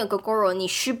如果你有 Gogoro， 你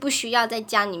需不需要在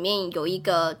家里面有一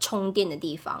个充电的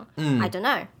地方？I don't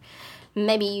know.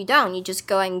 Maybe you don't. You just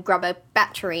go and grab a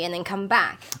battery and then come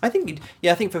back. I think you'd,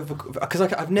 yeah, I think because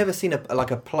I've never seen a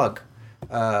plug,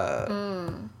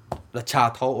 the 插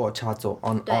头 or 插座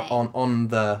on 对。 on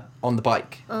the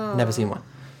bike. Never seen one.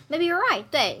 Maybe you're right.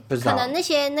 对，不知道。可能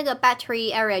那个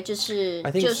battery area 就是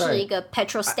I think 就 so. 是一个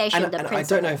petrol station 的 And I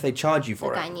don't know principle if they charge you 的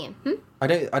for 概 it. 念。I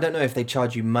don't know if they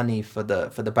charge you money for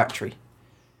the battery.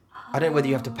 I don't know whether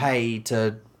you have to pay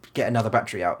to get another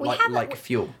battery out, like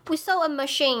fuel. We saw a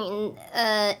machine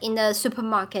in the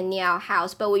supermarket near our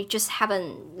house, but we just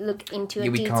haven't looked into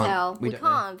Yeah, we can't. detail. We don't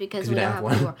know, because 'cause we we don't don't have have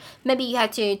one. one. Maybe you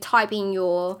have to type in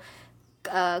your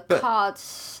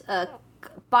card's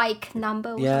bike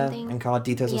number or Yeah, something. and card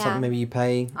details or Yeah. something. Maybe you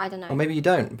pay. I don't know. Or maybe you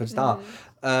don't. But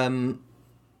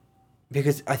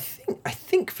because I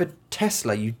think for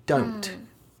Tesla you don't.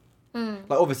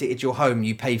 Like obviously it's your home,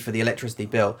 you pay for the electricity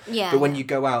bill. Yeah, But when yeah. you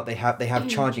go out, they have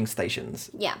charging stations,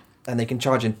 Yeah. and they can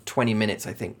charge in 20 minutes.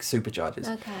 I think superchargers.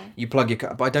 Okay. You plug your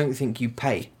car, but I don't think you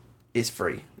pay. It's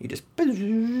free. You just.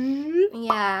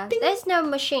 Yeah. There's no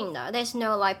machine though. There's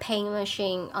no like paying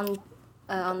machine on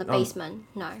the basement.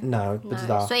 No. No, 不知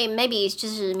道。所以 maybe 就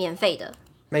是免费的。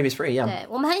 Maybe it's free. Yeah. 对，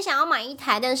我们很想要买一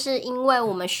台，但是因为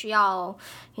我们需要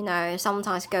，you know,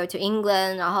 sometimes go to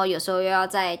England， 然后有时候又要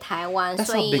在台湾， That's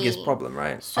所 our 以 biggest problem,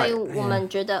 right? 所以我们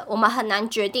觉得我们很难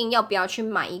决定要不要去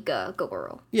买一个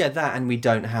Gogoro。 Yeah, that and we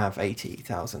don't have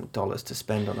 $80,000 to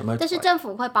spend on a 但是 motorbike. 政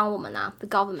府会帮我们啊 ，the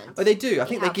government。 Oh, they do. I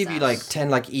think they helps give you like us. 10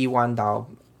 like 1到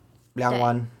2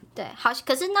万。对，好，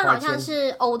可是那好像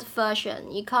是 old version.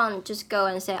 You can't just go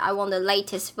and say I want the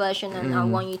latest version and I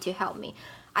want you to help me.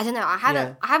 I don't know. I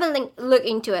haven't looked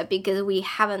into it because we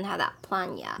haven't had that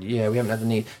plan yet. Yeah, we haven't had the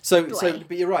need. So, Right.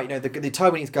 but you're right. You know, the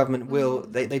Taiwanese government will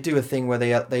they do a thing where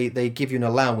they give you an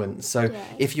allowance. So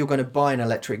if you're going to buy an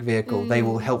electric vehicle, they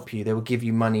will help you. They will give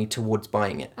you money towards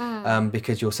buying it,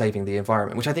 because you're saving the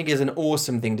environment, which I think is an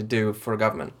awesome thing to do for a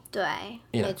government. 对，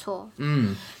 Yeah. 没错。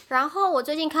然后我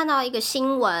最近看到一个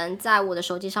新闻，在我的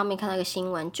手机上面看到一个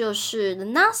新闻，就是 the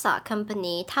NASA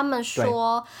company 他们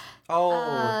说，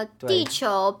地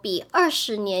球比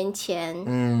20年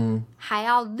前还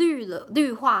要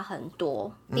绿化很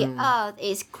多。The Earth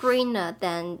is greener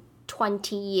than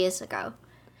 20 years ago,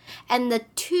 and the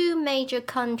two major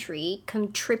country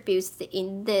contributes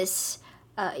in this.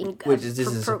 Which is this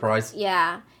is a surprise.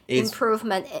 Yeah,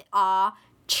 improvement are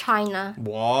China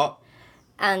What?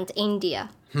 and India.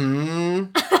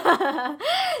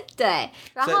 对，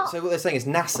然后 So what they're saying is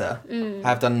NASA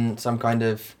have done some kind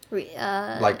of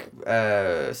like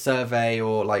survey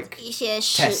or like 一些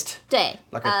test. 对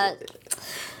like a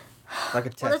我的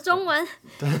test. 中文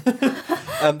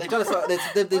They've done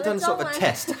they've done sort of a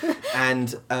test,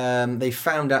 and they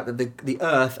found out that the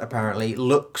Earth apparently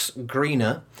looks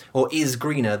greener or is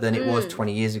greener than it was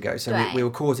 20 years ago. So we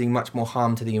were causing much more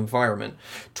harm to the environment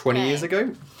 20 years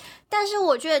ago. 但是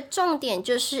我觉得重点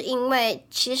就是因为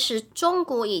其实中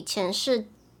国以前是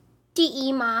第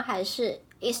一吗？还是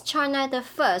is China the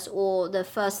first or the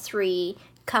first three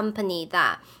company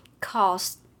that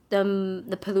caused the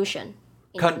pollution?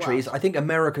 in the Countries, I think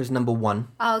America's number 1.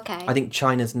 world? Okay. I think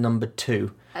China's number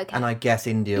 2. Okay. And I guess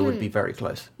India would be very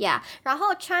close. Yeah， 然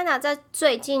后 China 在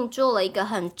最近做了一个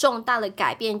很重大的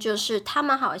改变，就是他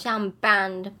们好像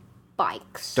banned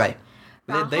bikes。对。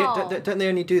They, 然后 don't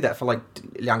they only do that for like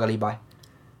 2个礼拜?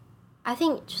 I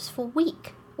think just for a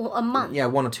week or a month. Yeah,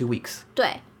 1 or 2 weeks.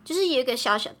 对，就是有一个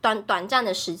小短暂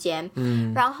的时间。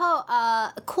然后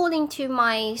according to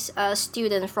my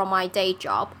student from my day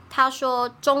job， 他说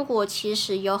中国其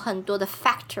实有很多的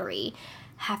factory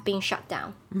have been shut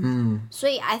down。所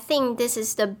以 I think this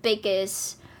is the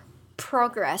biggest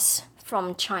progress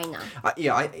from China.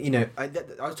 Yeah, I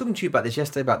was talking to you about this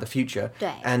yesterday about the future. 对。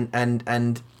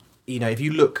 And you know, if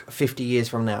you look 50 years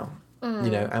from now, you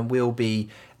know, and we'll be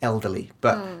elderly,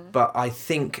 but I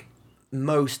think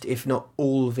most, if not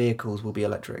all, vehicles will be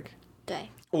electric 对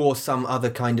or some other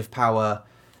kind of power,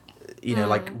 you know,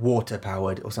 like water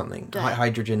powered or something,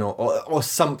 hydrogen or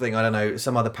something, I don't know,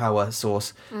 some other power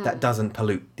source that doesn't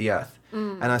pollute the earth.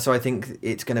 And so I think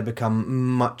it's going to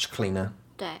become much cleaner.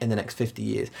 对 in the next 50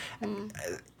 years.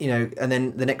 You know, and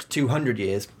then the next 200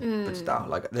 years, 不知道,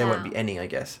 like there won't be any, I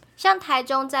guess. 像台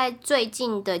中在最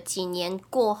近的几年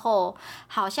过后，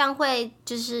好像会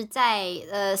就是在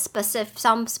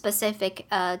some specific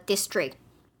district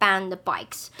ban the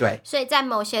bikes。对，所以在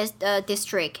某些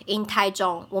district in 台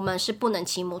中，我们是不能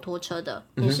骑摩托车的，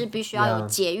你是必须要有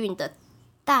捷运的。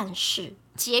但是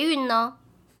捷运呢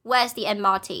 ，Where's the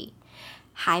MRT？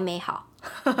 还没好。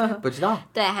不知道。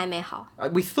对，还没好。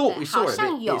We thought we saw it, 好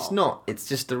像 but 有。 it's not. It's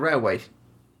just the railway.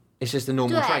 It's just a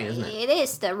normal train, isn't it? It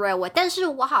is the railway. 但是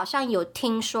我好像有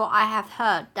听说 I have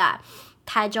heard that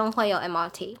台中会有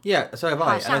MRT. Yeah, so have I.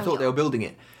 And I 好像 thought they 有。 were building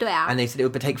it. 对啊。 And they said it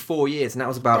would take 4 years, and that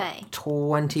was about 对。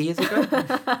 20 years ago.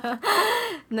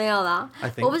 没有啦 I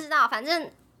think. 我不知道，反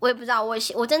正我也不知道。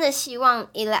我真的希望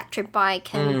electric bike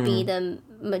can be the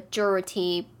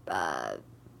majority.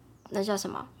 那叫什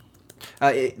么？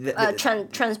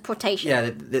 transportation. Yeah,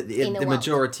 in the the world.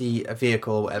 majority of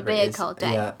vehicle or whatever Vehicle, it is, 对。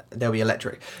 yeah, they'll be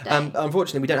electric.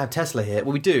 Unfortunately, we don't have Tesla here.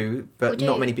 Well, we do, but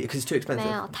not many people because it's too 没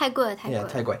expensive. 有，太贵了，太贵 Yeah, 了。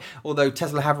太贵. Although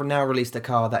Tesla have now released a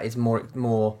car that is more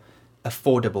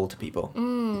affordable to people.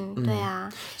 对啊。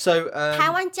 So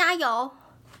台湾加油，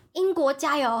英国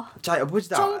加油，加油，不知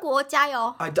道。中国加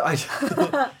油， I 大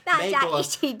家一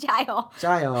起加油。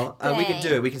加油. We can do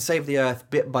it. We can save the earth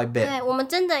bit by bit. 对，我们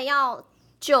真的要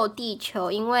救地球，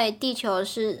因为地球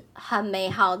是很美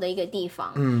好的一个地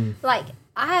方。Like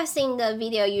I have seen the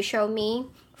video you showed me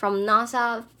from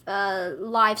NASA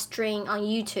live stream on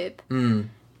YouTube.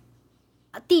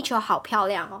 地球好漂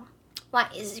亮哦。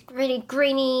Like it's really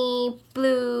greeny,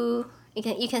 blue. You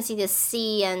can see the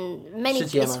sea and many.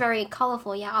 It's very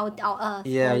colorful. Yeah,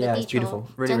 Yeah, it's beautiful.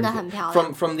 Really, 真的 really 很漂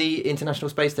亮。 From the International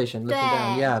Space Station looking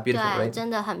down. Yeah, beautiful, 对， right? 真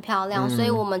的很漂亮。所以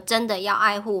我们真的要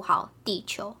爱护好地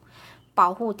球，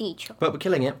保护地球。 But we're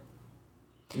killing it.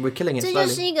 We're killing it 这就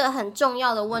是 slowly. 一个很重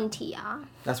要的问题啊。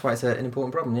That's why it's an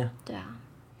important problem, yeah. 对啊，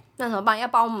那怎么办？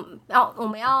我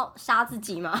们要杀自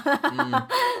己吗？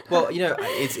 Well, you know,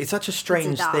 it's such a strange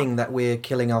不知道。 thing that we're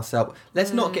killing ourselves.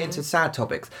 Let's not get into sad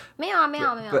topics. 没有啊，没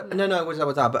有，没有。 But no, what's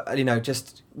that? But you know,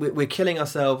 just we're killing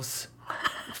ourselves.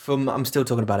 From I'm still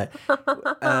talking about it.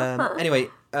 Anyway,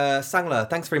 Sangla,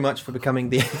 thanks very much for becoming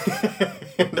the.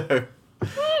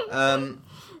 No.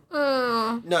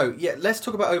 No, yeah. Let's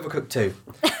talk about Overcooked 2.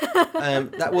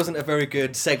 That wasn't a very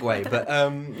good segue, but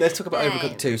let's talk about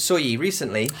Overcooked 2. Soyi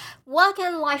recently. Work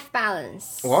and life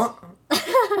balance. What?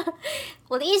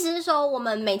 我的意思是说，我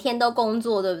们每天都工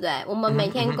作，对不对？我们每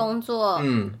天工作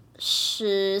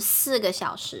14个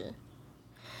小时，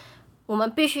我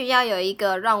们必须要有一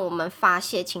个让我们发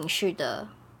泄情绪的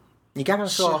你刚刚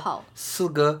说时候。4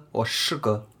个或10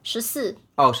个？ 14。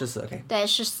哦，14 OK。对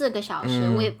，14个小时。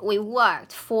We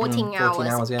worked 14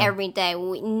 hours yeah. every day.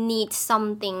 We need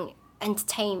something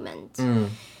entertainment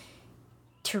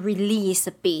to release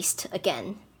the beast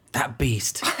again. That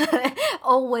beast.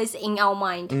 Always in our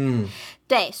mind.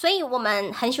 对，所以我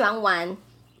们很喜欢玩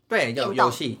对，有游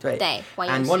戏，对。对，玩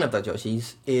游戏。 And one of the 游戏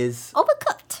is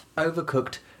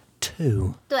Overcooked.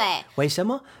 2. 对，为什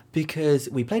么？ Because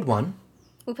we played 1.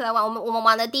 we play 玩我们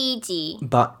玩的第一集，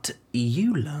 But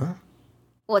Eula,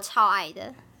 我超爱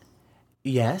的。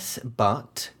 yes,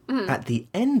 but at the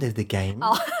end of the game,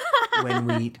 when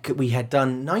we had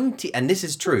done 90, and this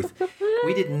is truth,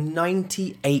 we did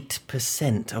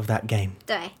 98% of that game.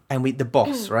 对 And the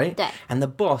boss, right? 对 And the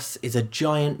boss is a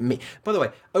giant By the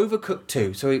way, Overcooked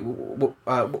 2. So,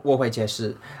 我会解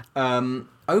释.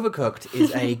 Overcooked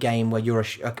is a game where you're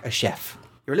a chef.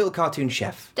 You're a little cartoon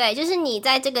chef. 对，就是你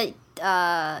在这个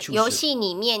厨师游戏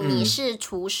里面你是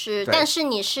厨师，但是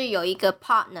你是有一个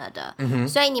partner 的，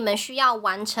所以你们需要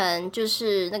完成就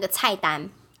是那个菜单。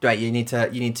Right, you need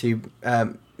to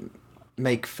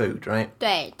make food, right?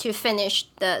 对 to finish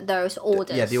those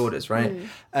orders. Yeah, the orders, right?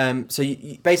 So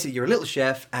basically you're a little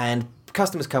chef and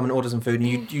customers come and order some food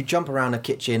and you jump around a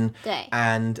kitchen 对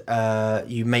and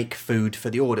you make food for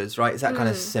the orders, right? It's that kind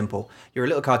of simple. You're a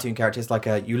little cartoon character. It's like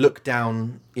you look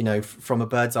down, you know, from a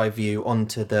bird's eye view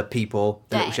onto the people,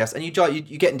 the little 对 chefs, and you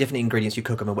get different ingredients, you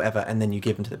cook them or whatever, and then you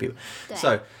give them to the people. 对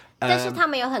So 但是他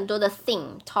们有很多的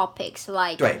theme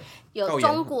topics，like 对有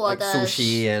中国的 like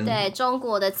sushi and 对中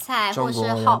国的菜，或是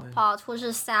中国 hot pot，或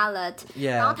是 salad，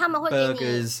 yeah, 然后他们会给你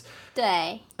burgers.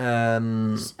 对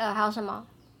还有什么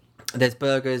There's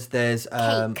burgers. There's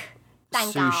cake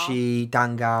蛋糕 sushi,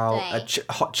 蛋糕, 对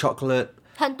hot chocolate.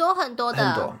 很多很多的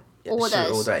很多是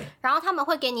orders，对然后他们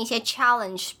会给你一些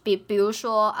challenge，比如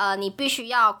说你必须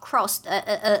要 cross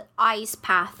ice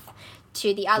path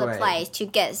to the other 对 place to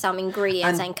get some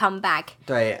ingredients and come back。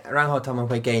对，然后他们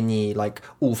会给你 like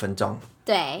 5分钟。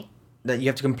对， that you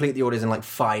have to complete the orders in like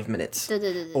 5 minutes 对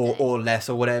对对对 or 对。 or less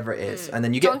or whatever it is, and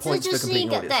then you get 总之 points 就 for 是一 completing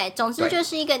个 orders. 对，总之就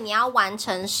是一个你要完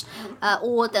成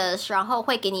orders， 然后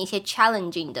会给你一些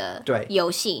challenging 的对游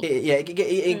戏。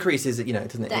 It increases,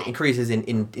 doesn't it? 对 It increases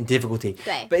in difficulty.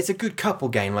 对 But it's a good couple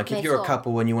game. Like if 没 you're a 错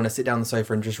couple and you want to sit down on the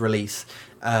sofa and just release,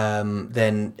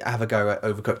 then have a go at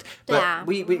Overcooked. But 对啊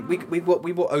we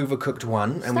bought Overcooked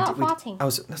 1 and Stop we farting.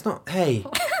 that's not hey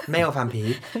male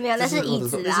vampy. 没有，那是椅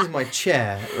子 This 啦 is。my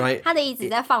chair, right? 他的椅子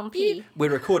在放屁。 We're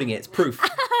recording it. It's proof.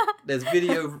 There's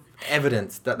video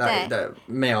evidence that 对 that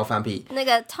male vampy. 那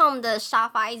个 Tom 的沙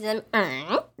发一直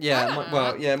Yeah,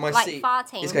 my Like seat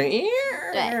farting. is going.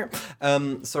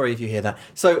 Sorry if you hear that.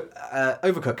 So,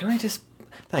 Overcooked. Can I just?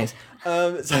 Thanks.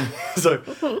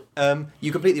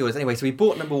 You complete the orders anyway. So we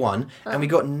bought number 1, and we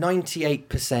got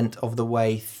 98% of the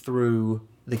way through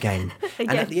the game.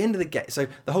 And at the end of the game, so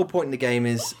the whole point in the game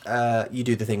is you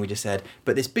do the thing we just said,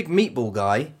 but this big meatball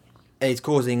guy is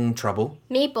causing trouble.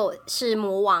 Meatball 是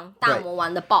魔王，大魔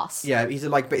王的 boss。 Yeah, he's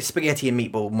a spaghetti and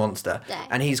meatball monster, 对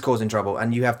and he's causing trouble,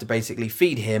 and you have to basically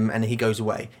feed him, and he goes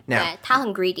away. Now, 对，他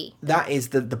很 greedy。 that is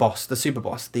the boss, the super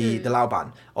boss, the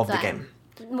Laoban of the 对 game.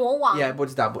 魔王。 Yeah, 不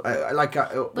知道, like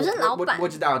不是老板。我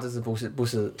知道这是不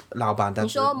是老板，但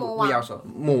是你说魔王。不要说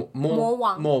魔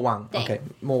王 对 Okay,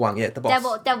 魔王 yeah, the boss.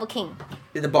 Devil King。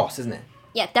 The boss, isn't it?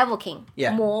 Yeah, Devil King。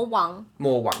 Yeah. 魔王。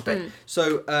魔王对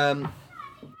So,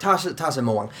 他是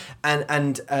魔王 and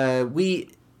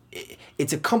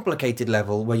it's a complicated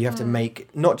level where you have to make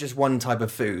not just one type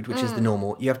of food, which is the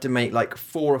normal. You have to make like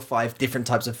 4 or 5 different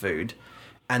types of food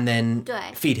and then 对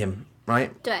feed him,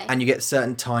 right? 对 And you get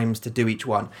certain times to do each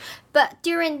one. But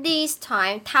during this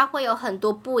time，它会有很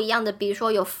多不一样的，比如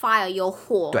说有 fire 有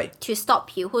火，对 ，to stop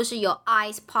you，或是有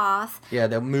ice path， Yeah,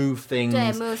 they'll move things.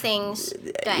 对 move things，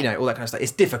对 You know, all that kind of stuff.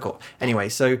 It's difficult. Anyway,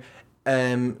 so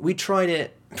we tried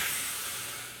it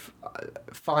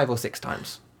 5 or 6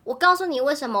 times. 我告诉你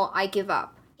为什么 I give up，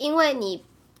因为你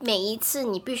每一次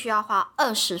你必须要花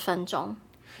20分钟。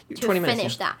To 20 minutes,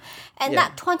 finish yeah. that, and Yeah.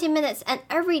 that 20 minutes, and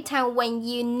every time when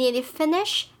you nearly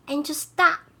finish, and just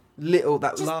that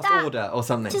That last that- order or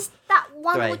something. just that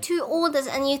one or 对 two orders,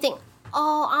 and you think,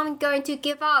 oh, I'm going to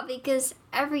give up because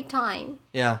every time.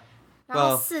 Yeah. 然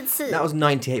后 Well, 4次 that was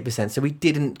 98%, so we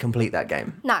didn't complete that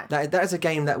game. No. That is a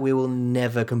game that we will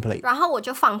never complete. 然后我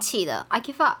就放弃了 I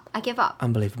give up, I give up.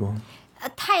 Unbelievable.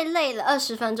 太累了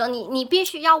20分钟，你必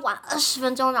须要玩20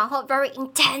分钟，然后 very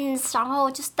intense，然后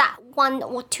just that one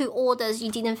or two orders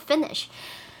you didn't finish.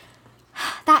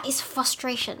 That is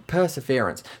frustration.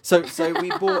 Perseverance. So we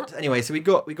bought anyway. So we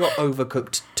got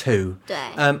Overcooked 2. 对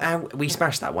And we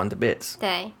smashed that one to bits.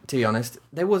 对 To be honest,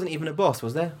 there wasn't even a boss,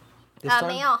 was there? This time?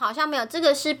 没有，好像没有，这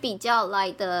个是比较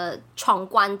来的闯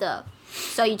关的。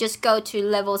So you just go to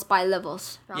levels by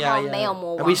levels， 然 Yeah, 后 yeah. 没有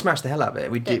魔 And 王 we。smashed the hell out of it.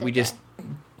 We 对 did. We 对 just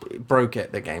broke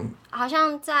it. The game. 好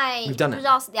像在 We've done it. 不知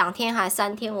道2天还是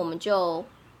3天，我们就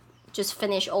just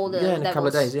finish all the Yeah, in a couple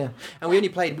of levels。 days. Yeah. And we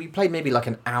played maybe like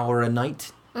an hour a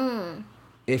night.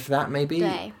 If that maybe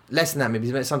对 less than that maybe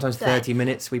sometimes 30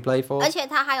 minutes we play for. 而且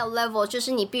它还有 level，就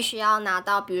是你必须要拿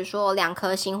到，比如说2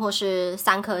颗星或是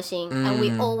3颗星、and we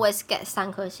always get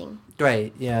 3颗星。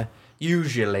 Great, yeah.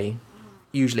 Usually.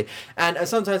 And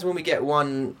sometimes when we get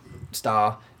 1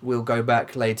 star, we'll go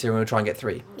back later and we'll try and get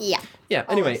 3. Yeah. Yeah,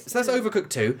 anyway, Always. so that's Overcooked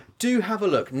 2. Do have a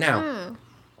look. Now,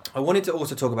 I wanted to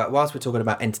also talk about, whilst we're talking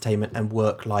about entertainment and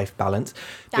work-life balance,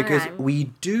 because 当然 we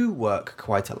do work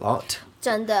quite a lot.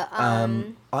 真的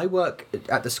I work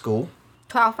at the school.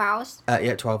 12 hours.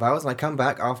 12 hours, and I come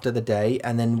back after the day,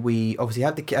 and then we obviously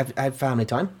have family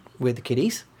time with the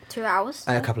kiddies. 2 hours.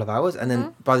 A couple of hours, and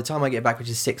then by the time I get back, which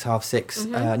is 6, half 6,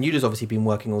 Nuda's obviously been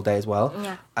working all day as well,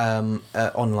 Yeah.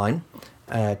 online,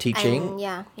 teaching, And,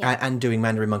 yeah. and doing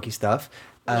Mandarin Monkey stuff.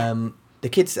 The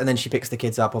kids, and then she picks the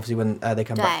kids up obviously when they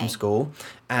come back from Right. school,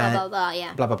 blah and blah blah.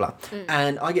 Yeah. blah blah blah.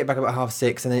 And I get back about half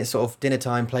 6, and then it's sort of dinner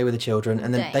time, play with the children,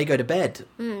 and then Right. they go to bed.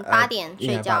 8点 You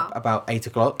know, 睡觉。 about 8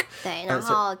 o'clock. 对，然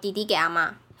后弟弟给阿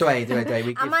妈。对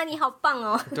，we 阿 give 妈你好棒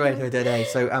哦。对.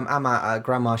 So Amma,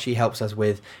 grandma, she helps us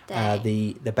with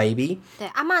the baby. 对，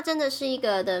阿妈真的是一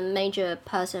个 the major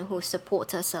person who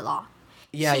support us a lot。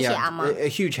 Yeah, 谢谢 yeah, 阿妈。 a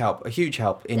huge help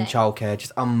in 对 childcare,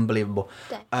 just unbelievable.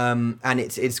 对 And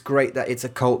it's great that it's a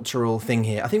cultural thing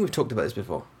here. I think we've talked about this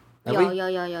before. Have 有 we? 有。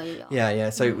 Yeah.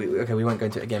 So we won't go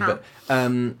into it again, How?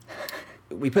 but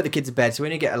we put the kids to bed, so we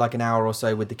only get like an hour or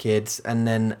so with the kids, and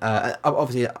then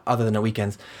obviously other than the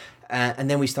weekends, And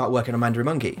then we start working on Mandarin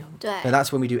Monkey. 对 And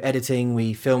that's when we do editing,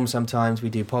 we film sometimes, we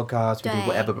do podcasts, we do 对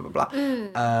whatever, blah, blah,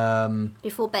 blah.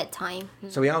 before bedtime.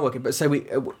 So we are working, but so we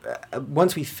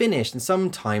once we finish, and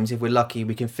sometimes if we're lucky,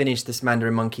 we can finish this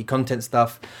Mandarin Monkey content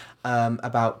stuff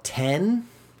about 10,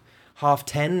 half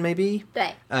 10 maybe.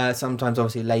 对 Sometimes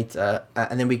obviously later,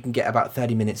 and then we can get about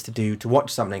 30 minutes to watch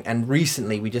something. And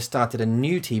recently we just started a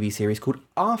new TV series called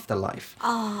Afterlife,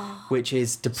 which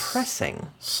is depressing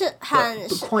是很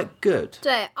but quite good.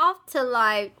 对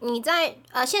Afterlife， 你在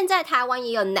现在台湾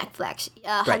也有 Netflix，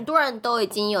 很多人都已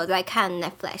经有在看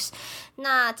Netflix。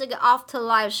那这个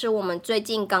Afterlife 是我们最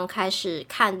近刚开始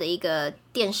看的一个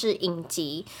电视影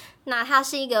集。那它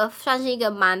是算是一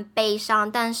个蛮悲伤，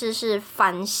但是是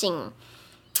反省，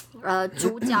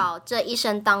主角这一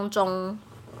生当中，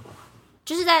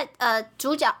就是在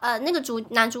那个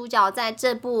男主角在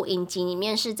这部影集里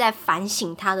面是在反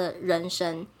省他的人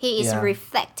生。He is Yeah.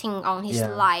 reflecting on his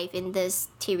Yeah. life in this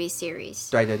TV series.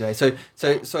 对对对 So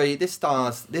this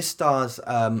stars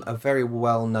a very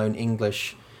well-known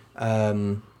English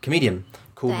comedian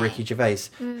called 对 Ricky Gervais,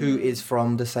 who is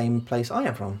from the same place I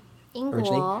am from 英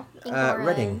originally. 国人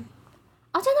Reading.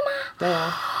 哦，真的吗？对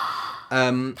啊。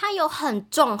他有很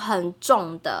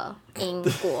重的英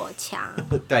国腔。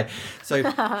对 So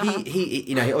he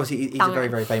you know obviously he's a very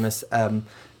very famous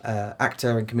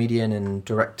actor and comedian and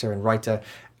director and writer.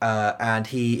 And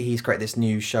he's created this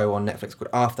new show on Netflix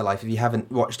called Afterlife. If you haven't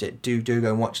watched it, do go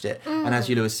and watch it. And as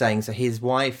Yula was saying, so his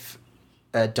wife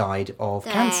died of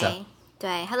cancer.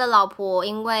 对，他的老婆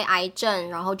因为癌症，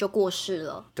然后就过世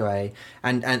了。对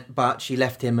but she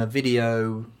left him a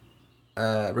video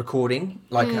recording,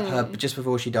 like her just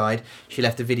before she died. She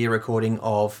left a video recording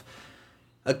of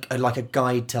like a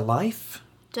guide to life.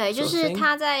 对，就 sort of 是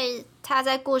thing. 他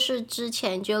在过世之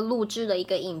前就录制了一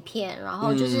个影片，然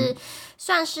后就是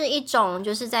算是一种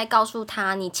就是在告诉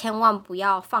他你千万不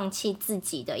要放弃自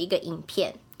己的一个影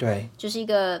片。对就是一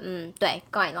个对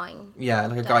guideline。 Yeah,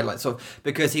 like a guideline. So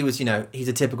because he was, you know, he's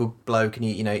a typical bloke, and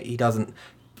he doesn't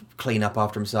clean up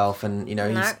after himself, and he's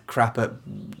No. crap at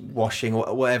washing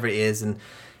or whatever it is, and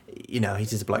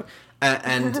he's just a bloke.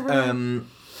 And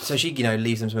so she,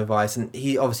 leaves him some advice, and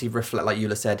he obviously like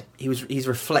Eula said, he's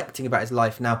reflecting about his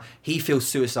life now. He feels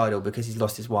suicidal because he's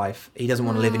lost his wife. He doesn't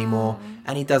want to live anymore,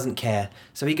 and he doesn't care.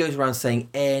 So he goes around saying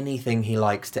anything he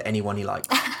likes to anyone he likes.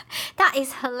 That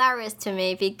is hilarious to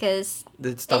me because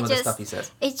Some of the stuff he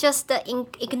says. it's just the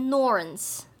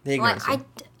ignorance. The ignorance. Like,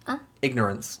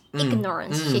 Ignorance.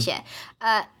 ignorance， 谢谢。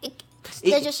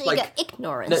那就是一个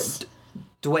ignorance。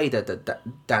对的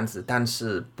单词，但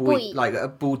是不 like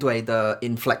不对的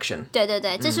inflection。对对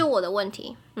对，这是我的问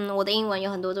题。我的英文有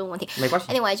很多这种问题。没关系。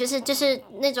Anyway，就是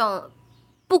那种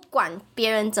不管别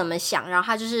人怎么想，然后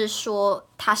他就是说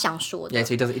他想说的。Yeah,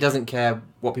 so he doesn't care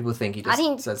what people think. He just I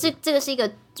think says 这个是一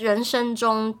个人生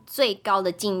中最高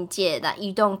的境界，that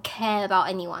you don't care about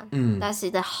anyone. That's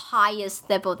the highest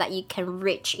level that you can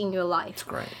reach in your life. It's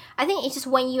great. I think it's just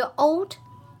when you're old,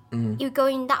 you go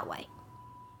in that way.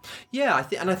 Yeah, I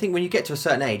think when you get to a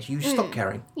certain age, you stop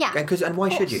caring. Yeah, And why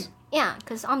should you? Yeah,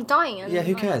 because I'm dying. And Yeah,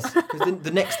 who cares? Because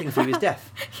the next thing for you is death.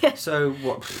 Yeah. So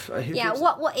what? Who Yeah, gives-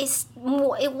 what is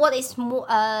more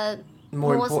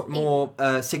more important, more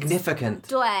significant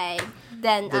对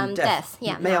than than death.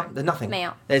 Yeah, 没有, there's nothing. 没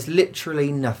有 There's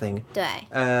literally nothing. 对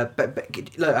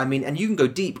But look, I mean, and you can go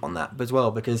deep on that as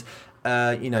well because,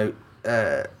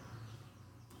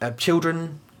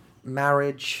 children,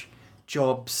 marriage,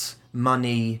 jobs,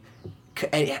 money,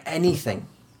 anything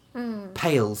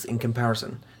pales in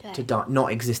comparison to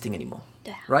not existing anymore.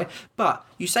 对 Right? But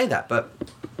you say that, but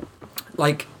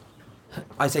like,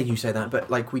 I say you say that, but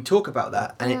like we talk about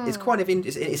that, and it's quite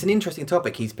it's an interesting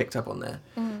topic he's picked up on there,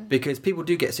 because people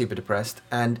do get super depressed,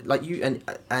 and like you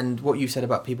and what you said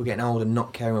about people getting old and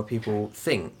not caring what people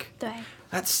think. 对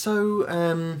That's so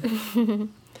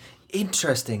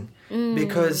interesting,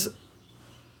 because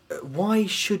why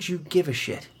should you give a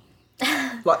shit?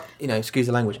 Like, excuse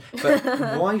the language, but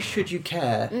why should you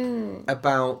care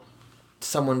about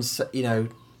someone's,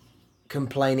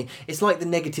 complaining? It's like the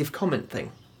negative comment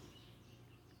thing.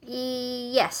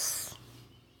 Yes.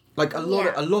 Like a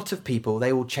lot of people,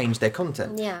 they will change their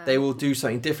content. Yeah. They will do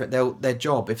something different. Their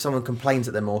job, if someone complains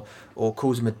at them or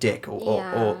calls them a dick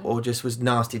or just was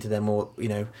nasty to them, or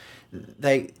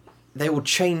they will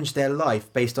change their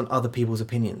life based on other people's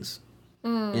opinions.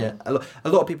 Yeah, a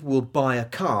lot of people will buy a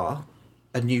car,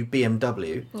 a new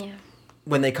BMW. Yeah.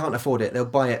 When they can't afford it, they'll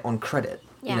buy it on credit.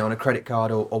 Yeah. On a credit card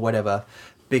or whatever.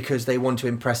 Because they want to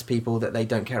impress people that they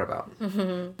don't care about.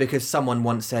 Because someone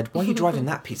once said, "Why are you driving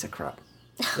that piece of crap?"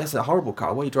 That's a horrible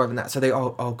car. Why are you driving that? So they,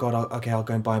 oh God, I'll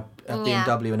go and buy a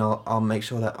BMW and I'll make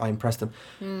sure that I impress them.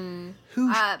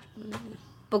 Who?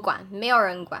 不管，没有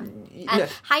人管。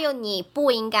还有你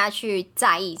不应该去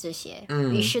在意这些。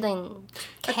You shouldn't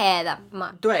care that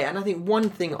much. 对 and I think one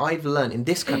thing I've learned in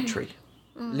this country,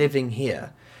 living here,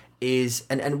 is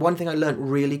and one thing I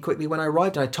learned really quickly when I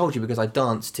arrived, and I told you because I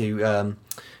danced to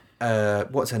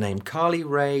what's her name? Carly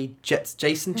Rae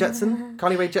Jepsen?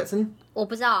 Carly Rae Jepsen? 我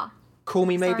不知道。Call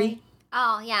Me Maybe?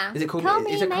 Oh yeah. Is it called? Call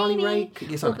me Is it Carly maybe.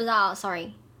 Rae? 我不知道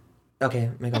，sorry.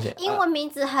 Okay, 没关系。英文名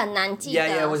字很难记得。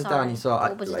Yeah, 我知道，你说。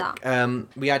我不知道。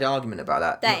We had an argument about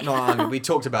that. 对。Not argument. We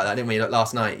talked about that, didn't we? Like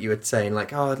last night, you were saying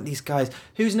like, oh, these guys.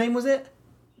 Whose name was it?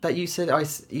 That you said.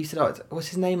 You said, oh, what's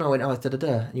his name? I went, oh, it's da da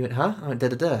da. And you went, huh? I went, da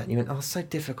da da. And you went, oh, it's so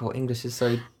difficult. English is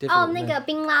so difficult. 哦，那个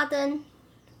宾拉登。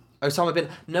Osama bin...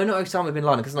 No, not Osama bin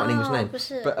Laden, because it's not an English name. 不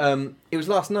是。But it was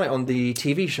last night on the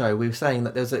TV show, we were saying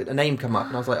that there's a name come up,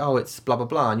 and I was like, oh, it's blah, blah,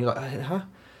 blah. And you're like, huh?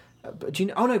 But do you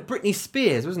know... Oh, no, Britney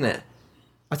Spears, wasn't it?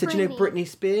 I said, do you know Britney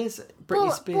Spears? Britney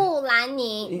Spears. 布兰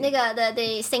妮那个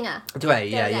the singer.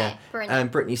 对 yeah.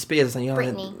 Britney Spears.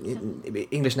 And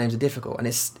English names are difficult, and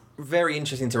it's very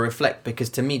interesting to reflect because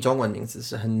to me, 中文名字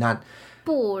是很难.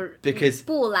 Because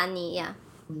布兰妮 yeah.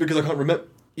 Because I can't remember,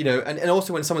 you know, and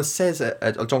also when someone says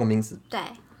a 中文名字. 对.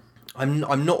 I'm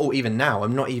not, or even now,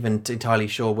 I'm not even entirely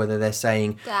sure whether they're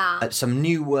saying some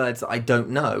new words that I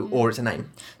don't know or it's a name.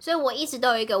 所以我一直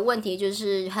都有一个问题，就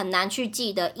是很难去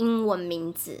记得英文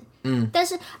名字。但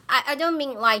是 I don't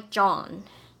mean like John,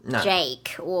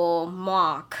 Jake or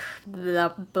Mark,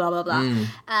 blah blah blah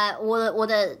blah.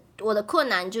 我的困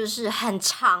难就是很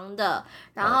长的，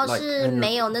然后是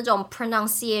没有那种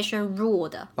pronunciation rule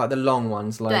的。Like the long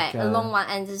ones, like 对 long one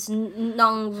and it's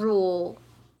non-rule.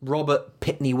 Robert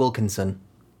Pitney Wilkinson.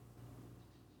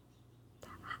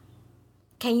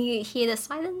 Can you hear the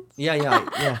silence? Yeah. Do you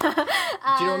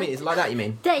know what I mean? It's like that, you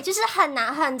mean? 对，就是很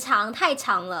难，很长，太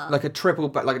长了。 Like a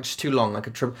triple, but like just too long, like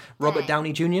a triple. Robert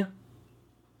Downey Jr.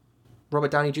 Robert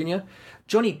Downey Jr.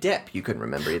 Johnny Depp, you couldn't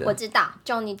remember either. 我知道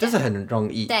Johnny Depp. 这是很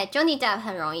容易。对 Johnny Depp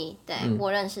很容易，对、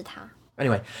我认识他。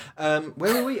Anyway,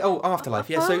 where were we? Oh, Afterlife.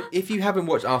 Yeah, so if you haven't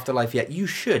watched Afterlife yet, you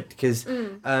should, because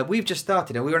we've just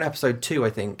started, and we're on episode 2,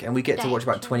 I think, and we get to watch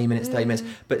about 20 minutes, 30 minutes.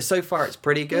 But so far, it's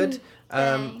pretty good.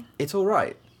 It's all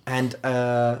right. And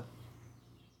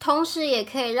同时也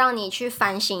可以让你去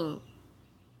反省，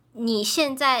你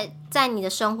现在在你的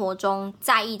生活中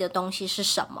在意的东西是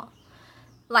什么。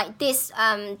Like this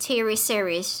TV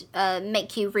series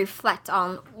make you reflect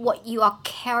on what you are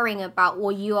caring about,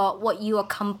 what you are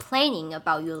complaining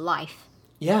about your life.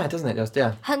 Yeah, doesn't it? Just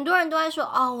yeah. 很多人都在说，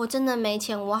哦，我真的没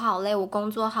钱，我好累，我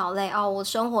工作好累，哦，我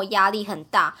生活压力很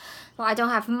大。I don't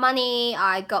have money,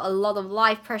 I got a lot of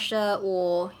life pressure,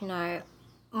 or you know,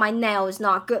 my nail is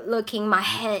not good looking, my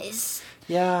hair is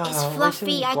it's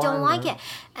fluffy, I don't like it.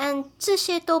 And 这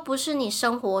些都不是你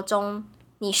生活中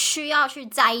你需要去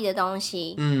在意的东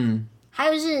西。还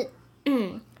有是，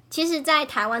其实，在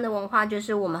台湾的文化就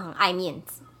是我们很爱面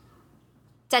子。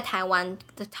在台湾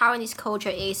 ，the Taiwanese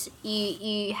culture is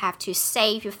you have to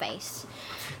save your face,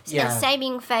 and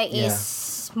saving face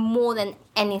is more than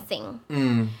anything.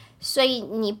 所以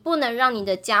你不能让你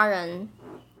的家人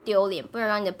丢脸，不能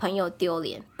让你的朋友丢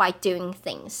脸 by doing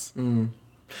things.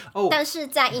 但是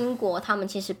在英国，他们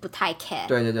其实不太 care.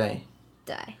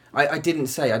 对。I didn't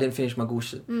finish my 故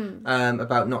事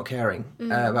about not caring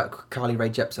about Carly Rae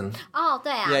Jepsen. 哦，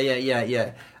对啊。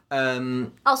Yeah.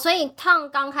 所以Tom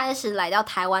刚开始来到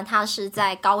台湾，他是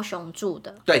在高雄住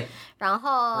的。对。然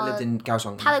后 I lived in 高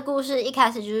雄。他的故事一开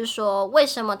始就是说，为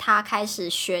什么他开始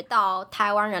学到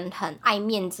台湾人很爱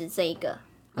面子这一个。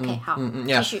Okay, 好，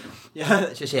继续。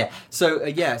Yeah, 谢谢。So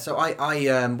I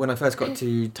when I first got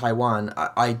to Taiwan,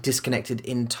 I disconnected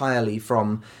entirely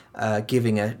from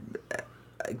giving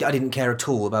I didn't care at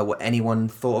all about what anyone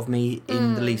thought of me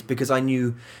in the least because I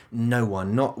knew no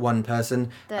one, not one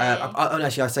person.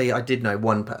 Actually, I say I did know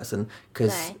one person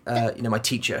because you know my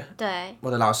teacher. 对。我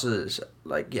的老师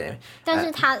like you know. 但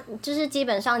是他就是基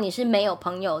本上你是没有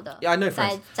朋友的。Yeah, I know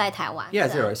friends. 在台湾。Yeah,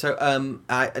 zero. So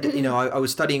you know, I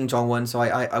was studying Zhongwen, so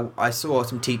I saw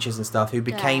some teachers and stuff who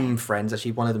became friends.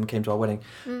 Actually, one of them came to our wedding,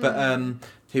 but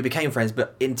who became friends.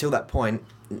 But until that point,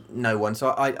 no one.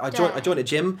 So I joined a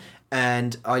gym.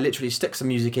 And I literally stuck some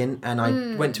music in, and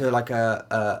I went to like a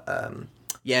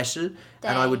yeshi,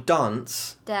 and I would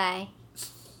dance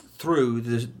through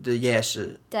the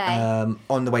yeshi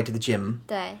on the way to the gym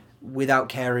without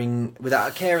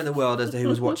a care in the world as to who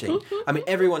was watching. I mean,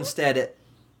 everyone stared at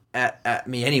at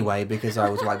me anyway because I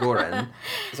was Wagoran.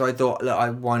 So I thought, look,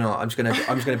 why not? I'm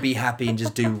just gonna be happy and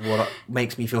just do what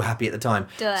makes me feel happy at the time.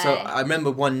 对 So I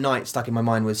remember one night stuck in my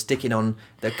mind was sticking on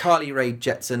the Carly Rae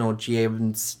Jepsen or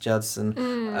James Judson,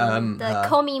 the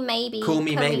Call Me Maybe. Call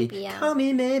Me Maybe, yeah. Call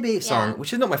Me Maybe song, Yeah.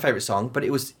 which is not my favorite song, but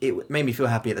it made me feel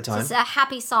happy at the time. It's a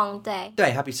happy song,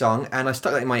 对 Happy song, and I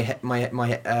stuck that in my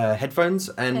headphones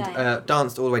and Okay.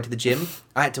 danced all the way to the gym.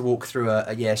 I had to walk through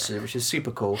a yeshi, which is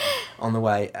super cool on the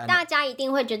way. And 大家一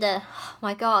定会觉得 Oh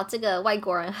my god 这个外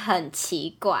国人很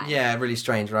奇怪 yeah, really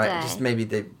strange, right? 对 Just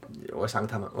maybe我想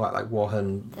他们 like 我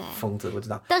很疯子，不知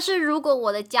道。但是如果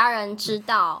我的家人知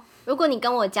道，如果你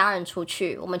跟我家人出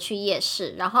去，我们去夜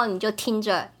市，然后你就听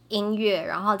着音乐，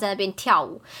然后在那边跳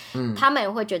舞，他们也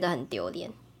会觉得很丢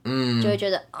脸，就会觉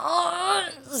得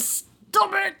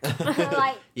stop it，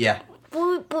 like Yeah.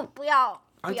 不要。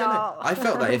 I don't know. I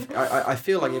felt that I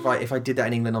feel like if I did that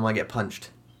in England, I might get punched.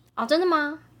 哦，真的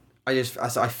吗？ I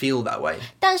feel that way.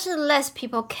 但是 less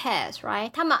people cares,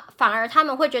 right? 反而他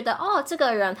们会觉得哦，这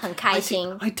个人很开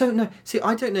心。 I don't know. See,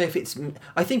 I don't know if it's.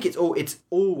 I think it's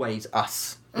always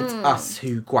us. It's us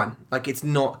who 管. Like it's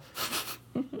not.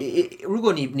 如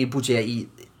果你不介意，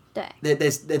对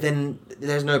then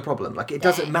there's no problem. Like it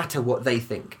doesn't matter what they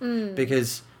think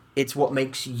because it's what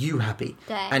makes you happy.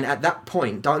 对 And at that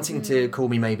point, dancing to Call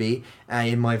Me Maybe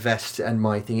in my vest and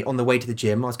my thing on the way to the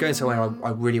gym, I was going somewhere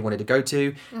I really wanted to go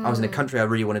to. I was in a country I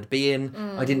really wanted to be in.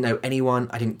 I didn't know anyone.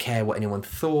 I didn't care what anyone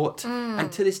thought. And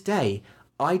to this day,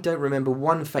 I don't remember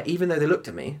one face, even though they looked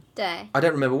at me, 对， I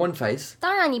don't remember one face.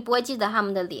 当然你不会记得他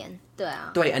们的脸，对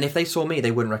啊， And if they saw me,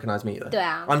 they wouldn't recognize me either. 对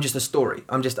啊 I'm just a story.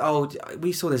 I'm just,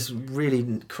 we saw this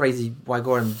really crazy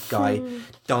Wagoran guy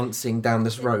dancing down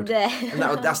this road. 对 And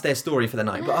that's their story for the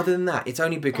night. But other than that, it's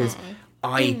only because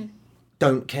I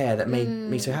don't care that made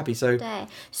me so happy. So 对，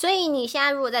所以你现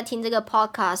在如果在听这个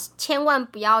podcast，千万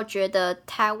不要觉得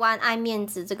台湾爱面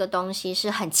子这个东西是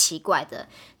很奇怪的，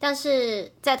但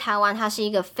是在台湾它是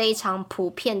一个非常普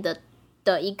遍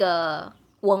的一个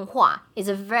文化 ，it's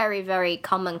a very very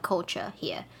common culture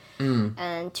here.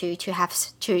 And to have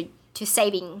to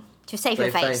save your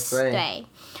Save face， face，对对，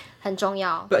很重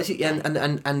要。 But see,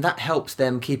 and that helps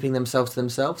them keeping themselves to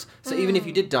themselves. So even if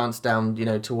you did dance down,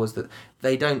 towards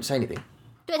they don't say anything.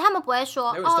 对他们不会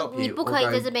说 They won't 哦 stop，你 you 不 or 可以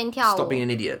go, 在这边跳 stop 舞。 being an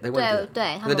idiot. They won't do it.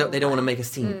 对，他 They 们 don't want to make a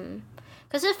scene.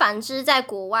 可是反之，在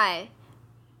国外，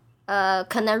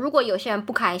可能如果有些人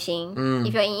不开心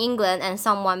，if you're in England and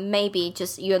someone maybe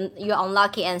just you're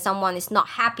unlucky and someone is not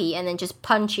happy and then just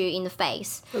punch you in the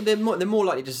face， They're more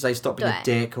likely just to say stop being a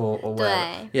对 dick or whatever.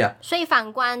 对 Yeah. 所以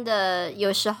反观的，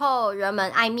有时候人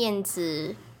们爱面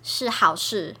子是好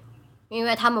事。因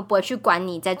为他们不会去管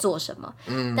你在做什么，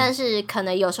但是可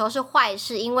能有时候是坏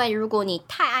事，因为如果你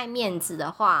太爱面子的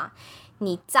话，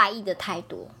你在意的太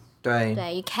多，对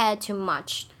you care too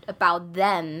much about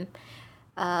them,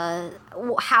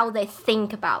 how they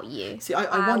think about you. See, I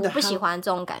wonder 我不喜 how 欢这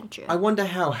种感觉。 I wonder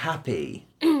how happy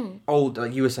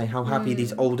like you were saying, how happy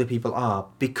these older people are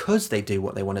because they do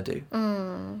what they want to do.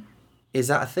 Is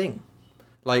that a thing?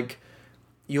 Like,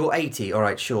 you're 80, all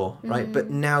right, sure, right? But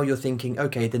now you're thinking,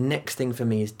 okay, the next thing for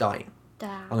me is dying. 对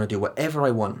啊 I'm going to do whatever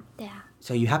I want. 对啊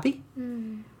So you happy?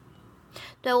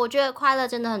 对，我觉得快乐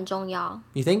真的很重要。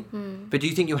 You think? But do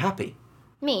you think you're happy?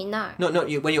 Me no. Not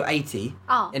you, when you're 80,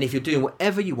 Oh. and if you're doing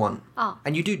whatever you want, Oh.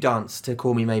 and you do dance to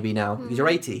Call Me Maybe now, because you're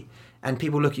 80, and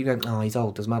people look at you going, oh, he's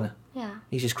old, doesn't matter. Yeah.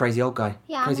 He's just crazy old guy.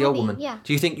 Yeah, I'm Crazy old happy, woman. yeah.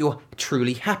 Do you think you're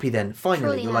truly happy then? Finally,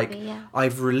 Truly you're happy, like, yeah.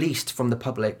 I've released from the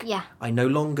public. Yeah. I no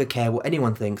longer care what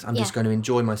anyone thinks. I'm just Yeah. going to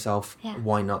enjoy myself. Yeah.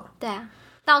 Why not? 对啊，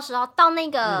到时候到那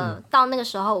个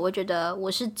时候，我会觉得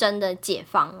我是真的解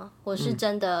放了，我是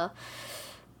真的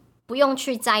不用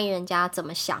去在意人家怎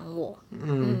么想我。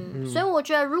所以我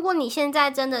觉得，如果你现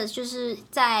在真的就是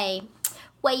在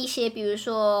为一些，比如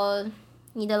说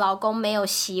你的老公没有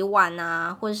洗碗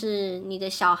啊，或是你的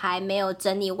小孩没有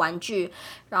整理玩具，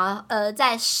然后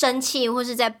在生气或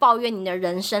是在抱怨你的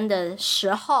人生的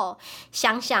时候，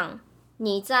想想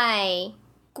你在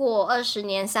过20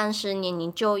年、30年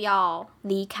你就要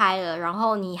离开了，然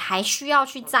后你还需要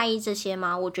去在意这些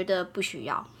吗？我觉得不需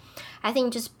要。I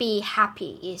think just be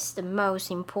happy is the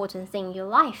most important thing in your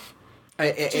life.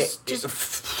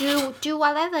 Just do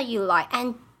whatever you like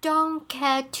and don't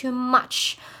care too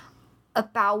much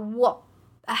about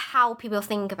how people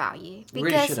think about you. Really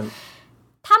Because shouldn't.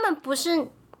 他们不是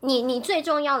你最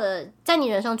重要的，在你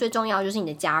人生最重要的就是你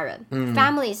的家人。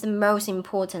Family is the most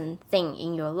important thing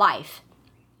in your life.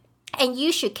 And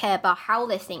you should care about how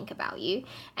they think about you.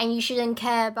 And you shouldn't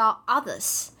care about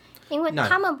others. 因为 No.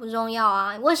 他们不重要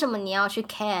啊，为什么你要去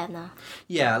care 呢？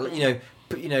 Yeah,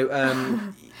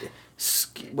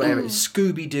 whatever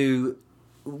Scooby Doo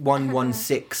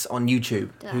 116 on YouTube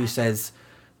who says,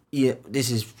 "Yeah,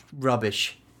 this is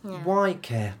rubbish." Why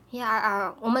care?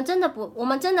 Yeah, 我们真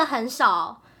的很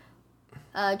少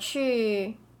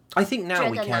去 I think now 觉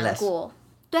we 得 care 难 less. 过。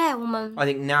对我们 I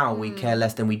think now we care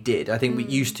less than we did. I think we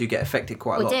used to get affected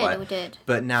quite a lot by we it. did.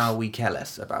 But now we care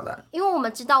less about that. 因为我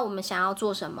们知道我们想要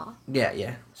做什么，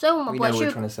 Yeah. 所以我们不会 We know 去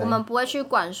what we're trying to say. 我们不会去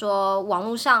管说网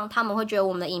络上他们会觉得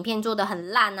我们的影片做的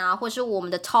很烂啊，或是我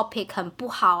们的 topic 很不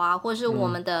好啊，或是我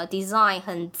们的 design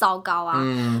很糟糕啊。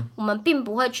我们并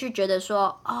不会去觉得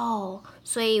说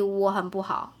所以我很不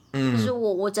好，就是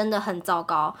我真的很糟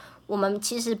糕。我们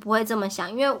其实不会这么想，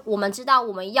因为我们知道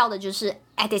我们要的就是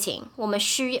editing， 我们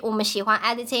喜欢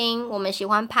editing， 我们喜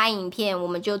欢拍影片，我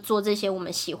们就做这些我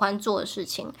们喜欢做的事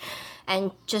情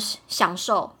 ，and just 享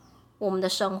受我们的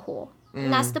生活。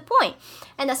And that's the point,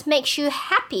 and that makes you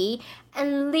happy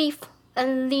and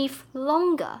live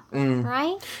longer,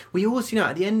 right? We always,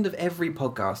 at the end of every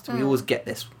podcast, we always get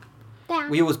this. 对啊，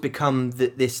 We always become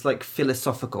this like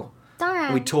philosophical. 当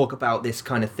然 We talk about this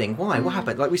kind of thing. Why? What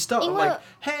happened? Like we start off like,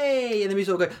 hey, and then we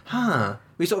sort of go, huh.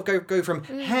 We sort of go from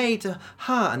hey to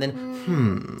huh, and then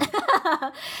hmm.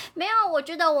 没有，我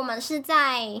觉得我们是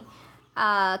在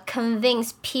convince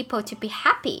people to be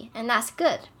happy, and that's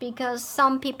good because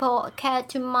some people care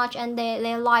too much and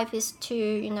their life is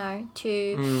too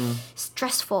too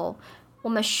stressful. 我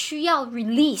们需要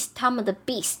release 他们的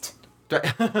beast.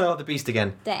 Oh, the beast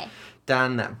again. 对。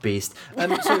Dan, that beast.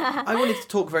 So I wanted to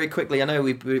talk very quickly. I know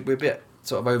we're a bit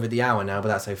sort of over the hour now, but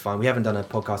that's so fine. We haven't done a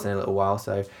podcast in a little while,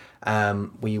 so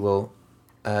we will.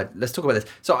 Let's talk about this.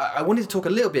 So I wanted to talk a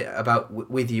little bit about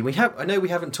with you. I know we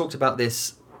haven't talked about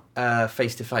this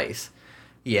face to face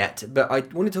yet, but I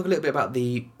want to talk a little bit about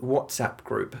the WhatsApp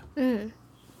group.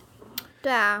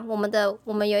 对啊，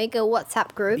我们有一个 WhatsApp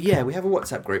group. Yeah, we have a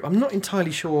WhatsApp group. I'm not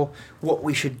entirely sure what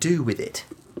we should do with it.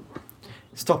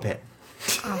 Stop it.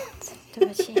 对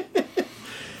不起。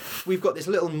We've got this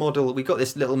little model.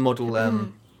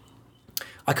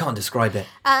 I can't describe it.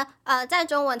 在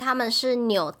中文他们是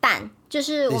扭蛋，就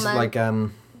是我 This is 们 like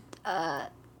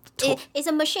it's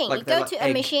a machine. like You they're go like to a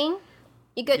egg. machine.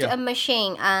 You go to Yeah. a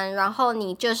machine, 然后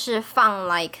你就是放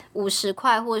like 50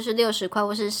块或者是60块，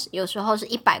或是有时候是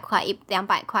100块、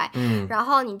200块，然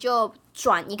后你就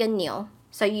转一个钮。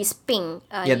So you spin.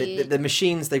 Yeah, the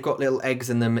machines, they've got little eggs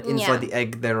in them. Inside the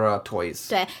egg, there are toys.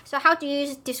 对 So how do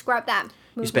you describe that?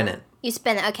 You spin it. You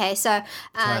spin it, okay. So,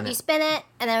 Turn you it. spin it,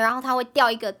 and then 然后它会掉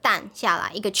一个蛋下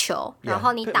来，一个球， Yeah, 然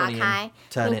后你 put 打 money in, 开，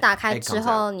 turn 你 it, 打开 egg 之 comes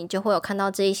后， out. 你就会有看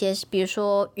到这一些，比如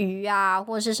说鱼啊，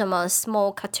或者是什么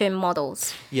small cartoon models。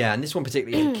 Yeah, and this one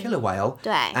particularly is a killer whale.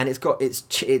 对 And it's got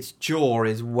its jaw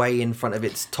is way in front of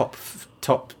its top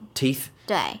teeth.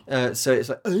 对， So it's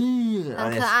like, 很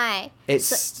and 可爱， it's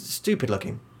stupid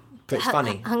looking, but it's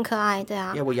funny. 很可爱，对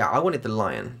啊。 Yeah, well, yeah, I wanted the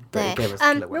lion, but 对 it gave us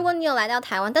killer 如 whale. 果你有来到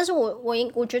台湾，但是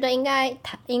我觉得应该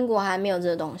英国还没有这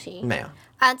个东西。没有。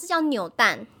这叫扭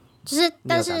蛋，就是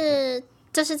但是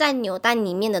这是在扭蛋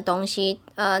里面的东西。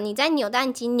你在扭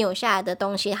蛋机扭下来的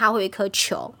东西，它会有一颗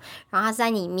球，然后它是在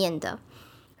里面的，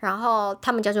然后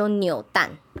他们叫做扭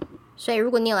蛋。所以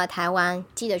如果你有来台湾，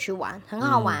记得去玩，很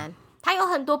好玩。它有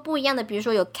很多不一样的，比如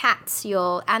说有 cats，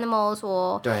 有 animals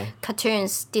或对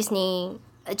cartoons Disney，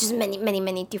就是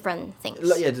many different things。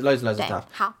 Yeah, loads of 对 stuff.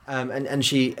 好 And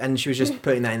she was just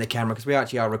putting that in the camera because we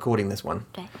actually are recording this one.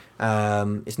 对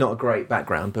It's not a great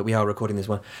background, but we are recording this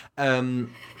one. And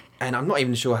I'm not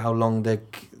even sure how long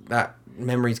that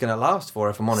memory is going to last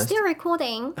for, if I'm honest. Still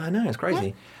recording. I know, it's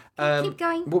crazy. Keep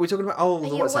going. What were we talking about? Oh, the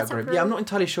Yeah, WhatsApp WhatsApp group. group. Yeah, I'm not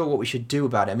entirely sure what we should do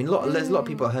about it. I mean, there's a lot of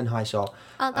people at Hen Hai Shaw.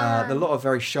 There are a lot of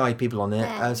very shy people on it.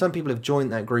 Yeah. Some people have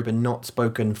joined that group and not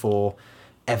spoken for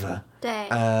ever. 对，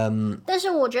 Um, 但是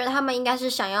我觉得他们应该是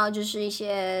想要就是一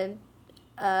些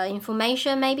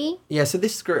information maybe。 yeah, so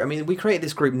this group, I mean, we created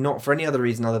this group not for any other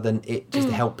reason other than it just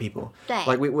to help people. 对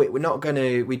Like, we're not going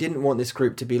to, we didn't want this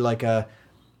group to be like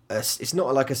it's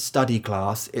not like a study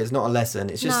class. It's not a lesson.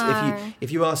 It's just No.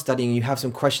 if you are studying, you have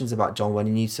some questions about John when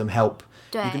you need some help,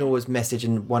 you can对 always message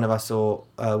and one of us or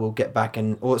will get back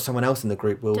or someone else in the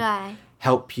group will 对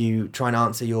help you try and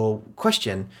answer your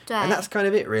question. 对 And that's kind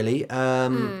of it, really.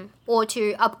 or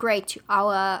to upgrade to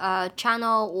our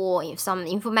channel or some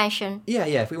information. Yeah,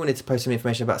 if we wanted to post some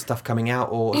information about stuff coming out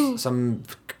or some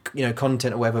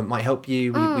content or whatever might help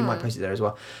you, we might post it there as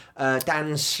well.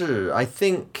 但是 I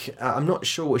think I'm not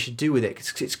sure what we should do with it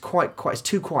because it's it's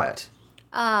too quiet.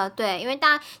 对，因为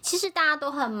其实大家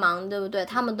都很忙，对不对？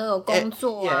他们都有工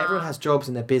作 Yeah, 啊。 everyone has jobs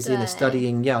and they're busy and they're 对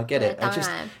studying. Yeah, I get it. 对， It's just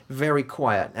当然。 very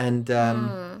quiet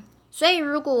and 所以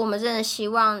如果我们真的希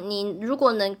望你如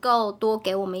果能够多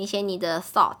给我们一些你的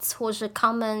thoughts 或是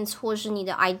comments 或是你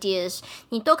的 ideas，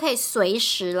 你都可以随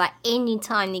时来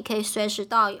anytime， 你可以随时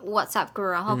到 WhatsApp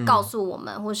group 然后告诉我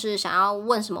们，或是想要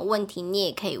问什么问题你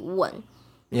也可以问。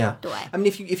Yeah. 对。 I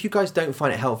mean, if you guys don't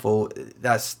find it helpful,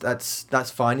 that's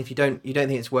fine. If you don't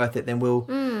think it's worth it, then we'll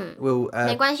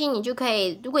没关系，你就可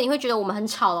以，如果你会觉得我们很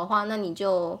吵的话，那你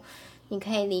可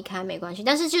以离开，没关系。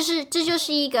但是这就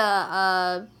是一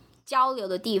个交流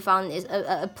的地方 is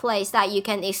a place that you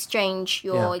can exchange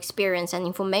your experience and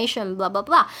information, blah blah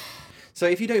blah. So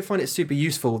if you don't find it super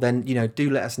useful, then do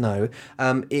let us know.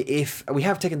 If we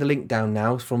have taken the link down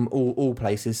now from all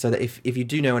places, so that if you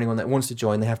do know anyone that wants to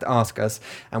join, they have to ask us,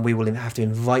 and we will have to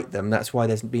invite them. That's why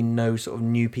there's been no sort of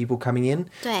new people coming in.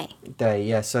 对。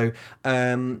Yeah. So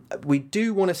we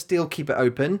do want to still keep it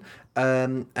open,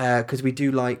 because we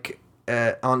do like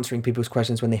answering people's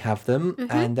questions when they have them,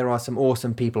 and there are some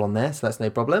awesome people on there, so that's no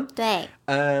problem. 对。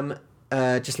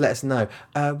 Just let us know.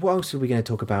 What else are we going to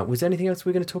talk about? Was there anything else we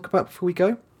were going to talk about before we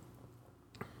go?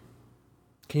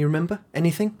 Can you remember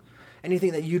anything?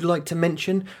 Anything that you'd like to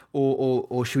mention,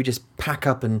 or should we just pack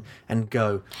up and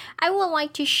go? I would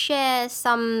like to share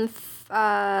some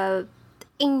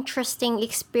interesting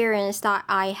experience that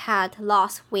I had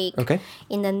last week. Okay.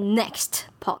 In the next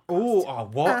podcast. Oh,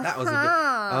 what? That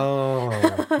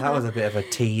was a bit of a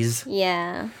tease.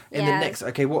 Yeah. In the next,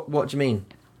 okay, what do you mean?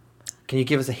 Can you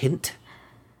give us a hint?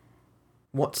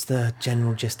 What's the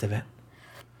general gist of it?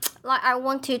 Like, I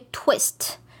want to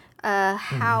twist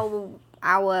how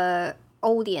our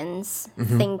audience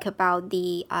think about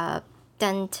the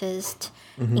dentist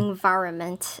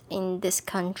environment in this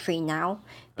country now,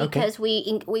 because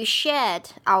we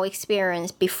shared our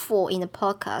experience before in the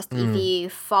podcast. If you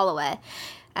follow it,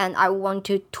 and I want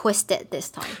to twist it this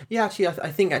time. Yeah, actually,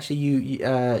 I think you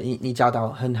你找到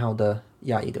很好的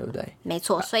牙医，对不对？没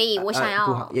错，所以我想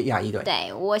要牙医对。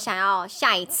对，我想要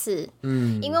下一次，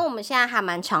因为我们现在还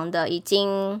蛮长的，已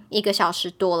经1个小时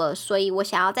多了，所以我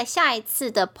想要在下一次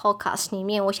的 podcast 里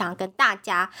面，我想要跟大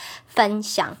家分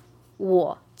享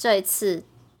我这一次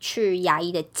去牙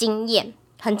医的经验，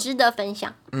很值得分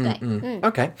享。对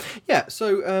，Okay, yeah. So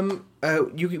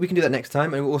we can do that next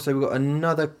time, and also we've got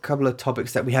another couple of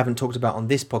topics that we haven't talked about on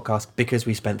this podcast because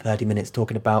we spent 30 minutes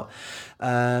talking about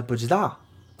不知道。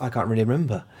I can't really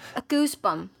remember. A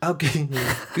goosebump. Oh,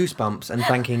 goosebumps, and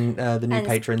thanking the new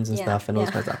patrons and stuff, and all this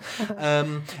kind of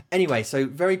stuff. Anyway, so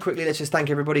very quickly, let's just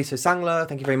thank everybody. So Sangla,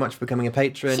 thank you very much for becoming a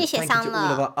patron. 谢谢 Thank you to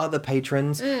all of our other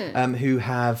patrons who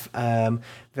have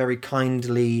very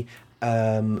kindly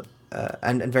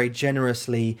and very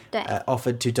generously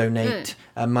offered to donate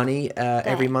money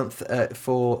every month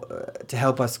to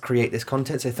help us create this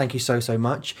content. So thank you so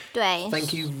much. 对，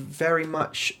 Thank you very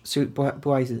much.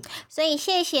 不好意思。所以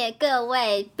谢谢各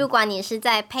位，不管你是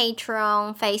在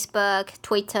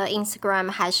Patreon、Facebook、Twitter、Instagram，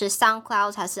 还是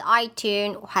SoundCloud， 还是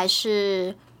iTunes， 还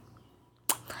是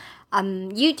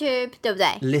YouTube， 对不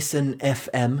对？ Listen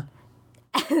FM.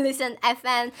 Listen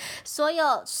FM， 所有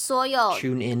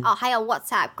Tune in 还有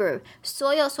WhatsApp group，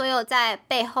 所有在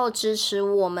背后支持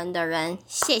我们的人，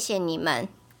谢谢你们。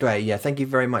Great, yeah. Thank you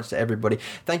very much to everybody.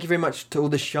 Thank you very much to all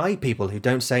the shy people who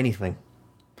don't say anything.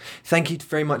 Thank you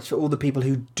very much for all the people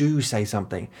who do say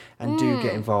something and do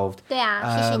get involved. 对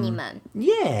啊，谢谢你们。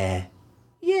Yeah.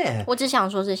 我只想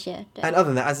说这些。对。 And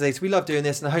other than that, as I say, we love doing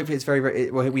this, and I hope it's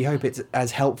we hope it's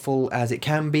as helpful as it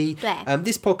can be. 对。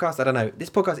This podcast, I don't know.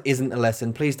 This podcast isn't a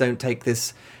lesson. Please don't take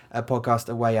this podcast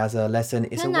away as a lesson.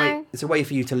 It's a way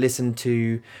for you to listen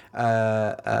to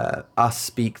us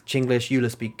speak Chinglish, Eula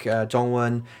speak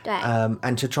Zhongwen, 对。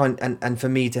 and to try and for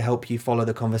me to help you follow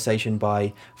the conversation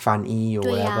by Fan Yi or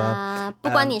对 whatever. 啊，不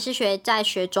管你是在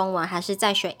学中文还是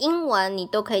在学英文，你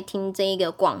都可以听这一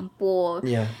个广播。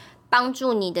Yeah. 帮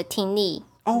助你的听力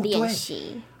练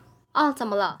习。怎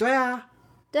么了？对啊。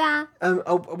I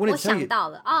wanted to tell 想 you 到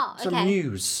了。some okay.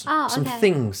 news, some okay.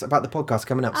 things about the podcast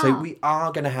coming up. So we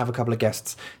are going to have a couple of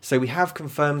guests. So we have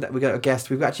confirmed that we got a guest.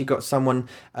 We've actually got someone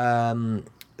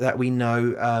that we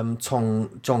know,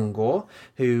 Tong Zhongguo,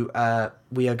 who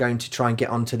we are going to try and get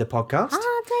onto the podcast. 对。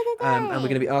 And we're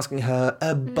going to be asking her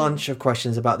a bunch of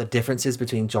questions about the differences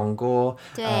between Zhongguo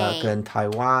and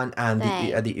Taiwan and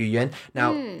the Yuyuan.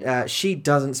 Now, she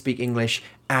doesn't speak English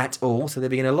at all, so there'll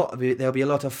be a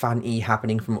lot of fan yi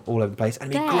happening from all over the place,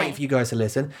 and it'd be great for you guys to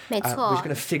listen. We're just going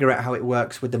to figure out how it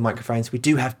works with the microphones. We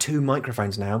do have 2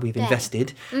 microphones now. We've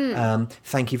invested.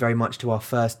 Thank you very much to our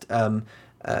first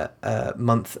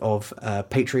month of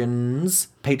patrons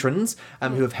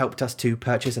who have helped us to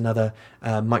purchase another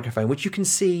microphone, which you can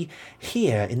see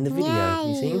here in the video. Yay.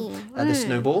 You see the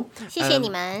snowball. 谢谢你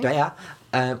们。对啊。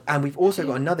And we've also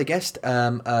got another guest,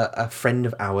 a friend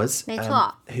of ours, 没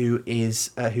错。 who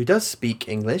does speak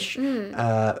English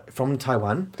from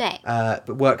Taiwan, 对。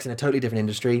 but works in a totally different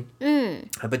industry,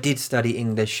 but did study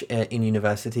English in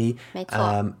university, 没错。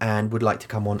 and would like to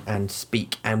come on and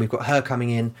speak. And we've got her coming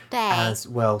in 对。 as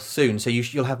well soon. So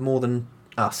you'll have more than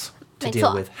us to 没 deal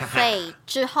错 with. 所以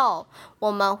之后我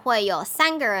们会有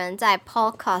3个人在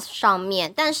podcast 上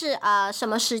面，但是什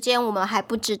么时间我们还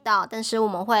不知道，但是我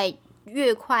们会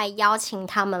越快邀请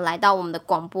他们来到我们的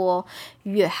广播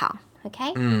越好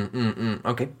 ，OK？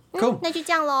 Okay, cool. 那就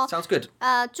这样咯。 Sounds good.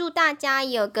 祝大家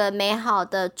有个美好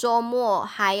的周末，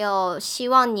还有希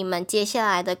望你们接下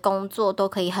来的工作都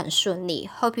可以很顺利。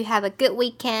Hope you have a good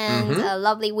weekend, a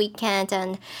lovely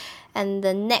weekend, and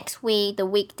the next week, the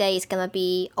weekday is gonna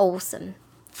be awesome.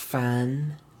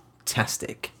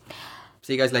 Fantastic.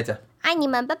 See you guys later. 爱你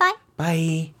们，拜拜。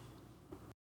 Bye.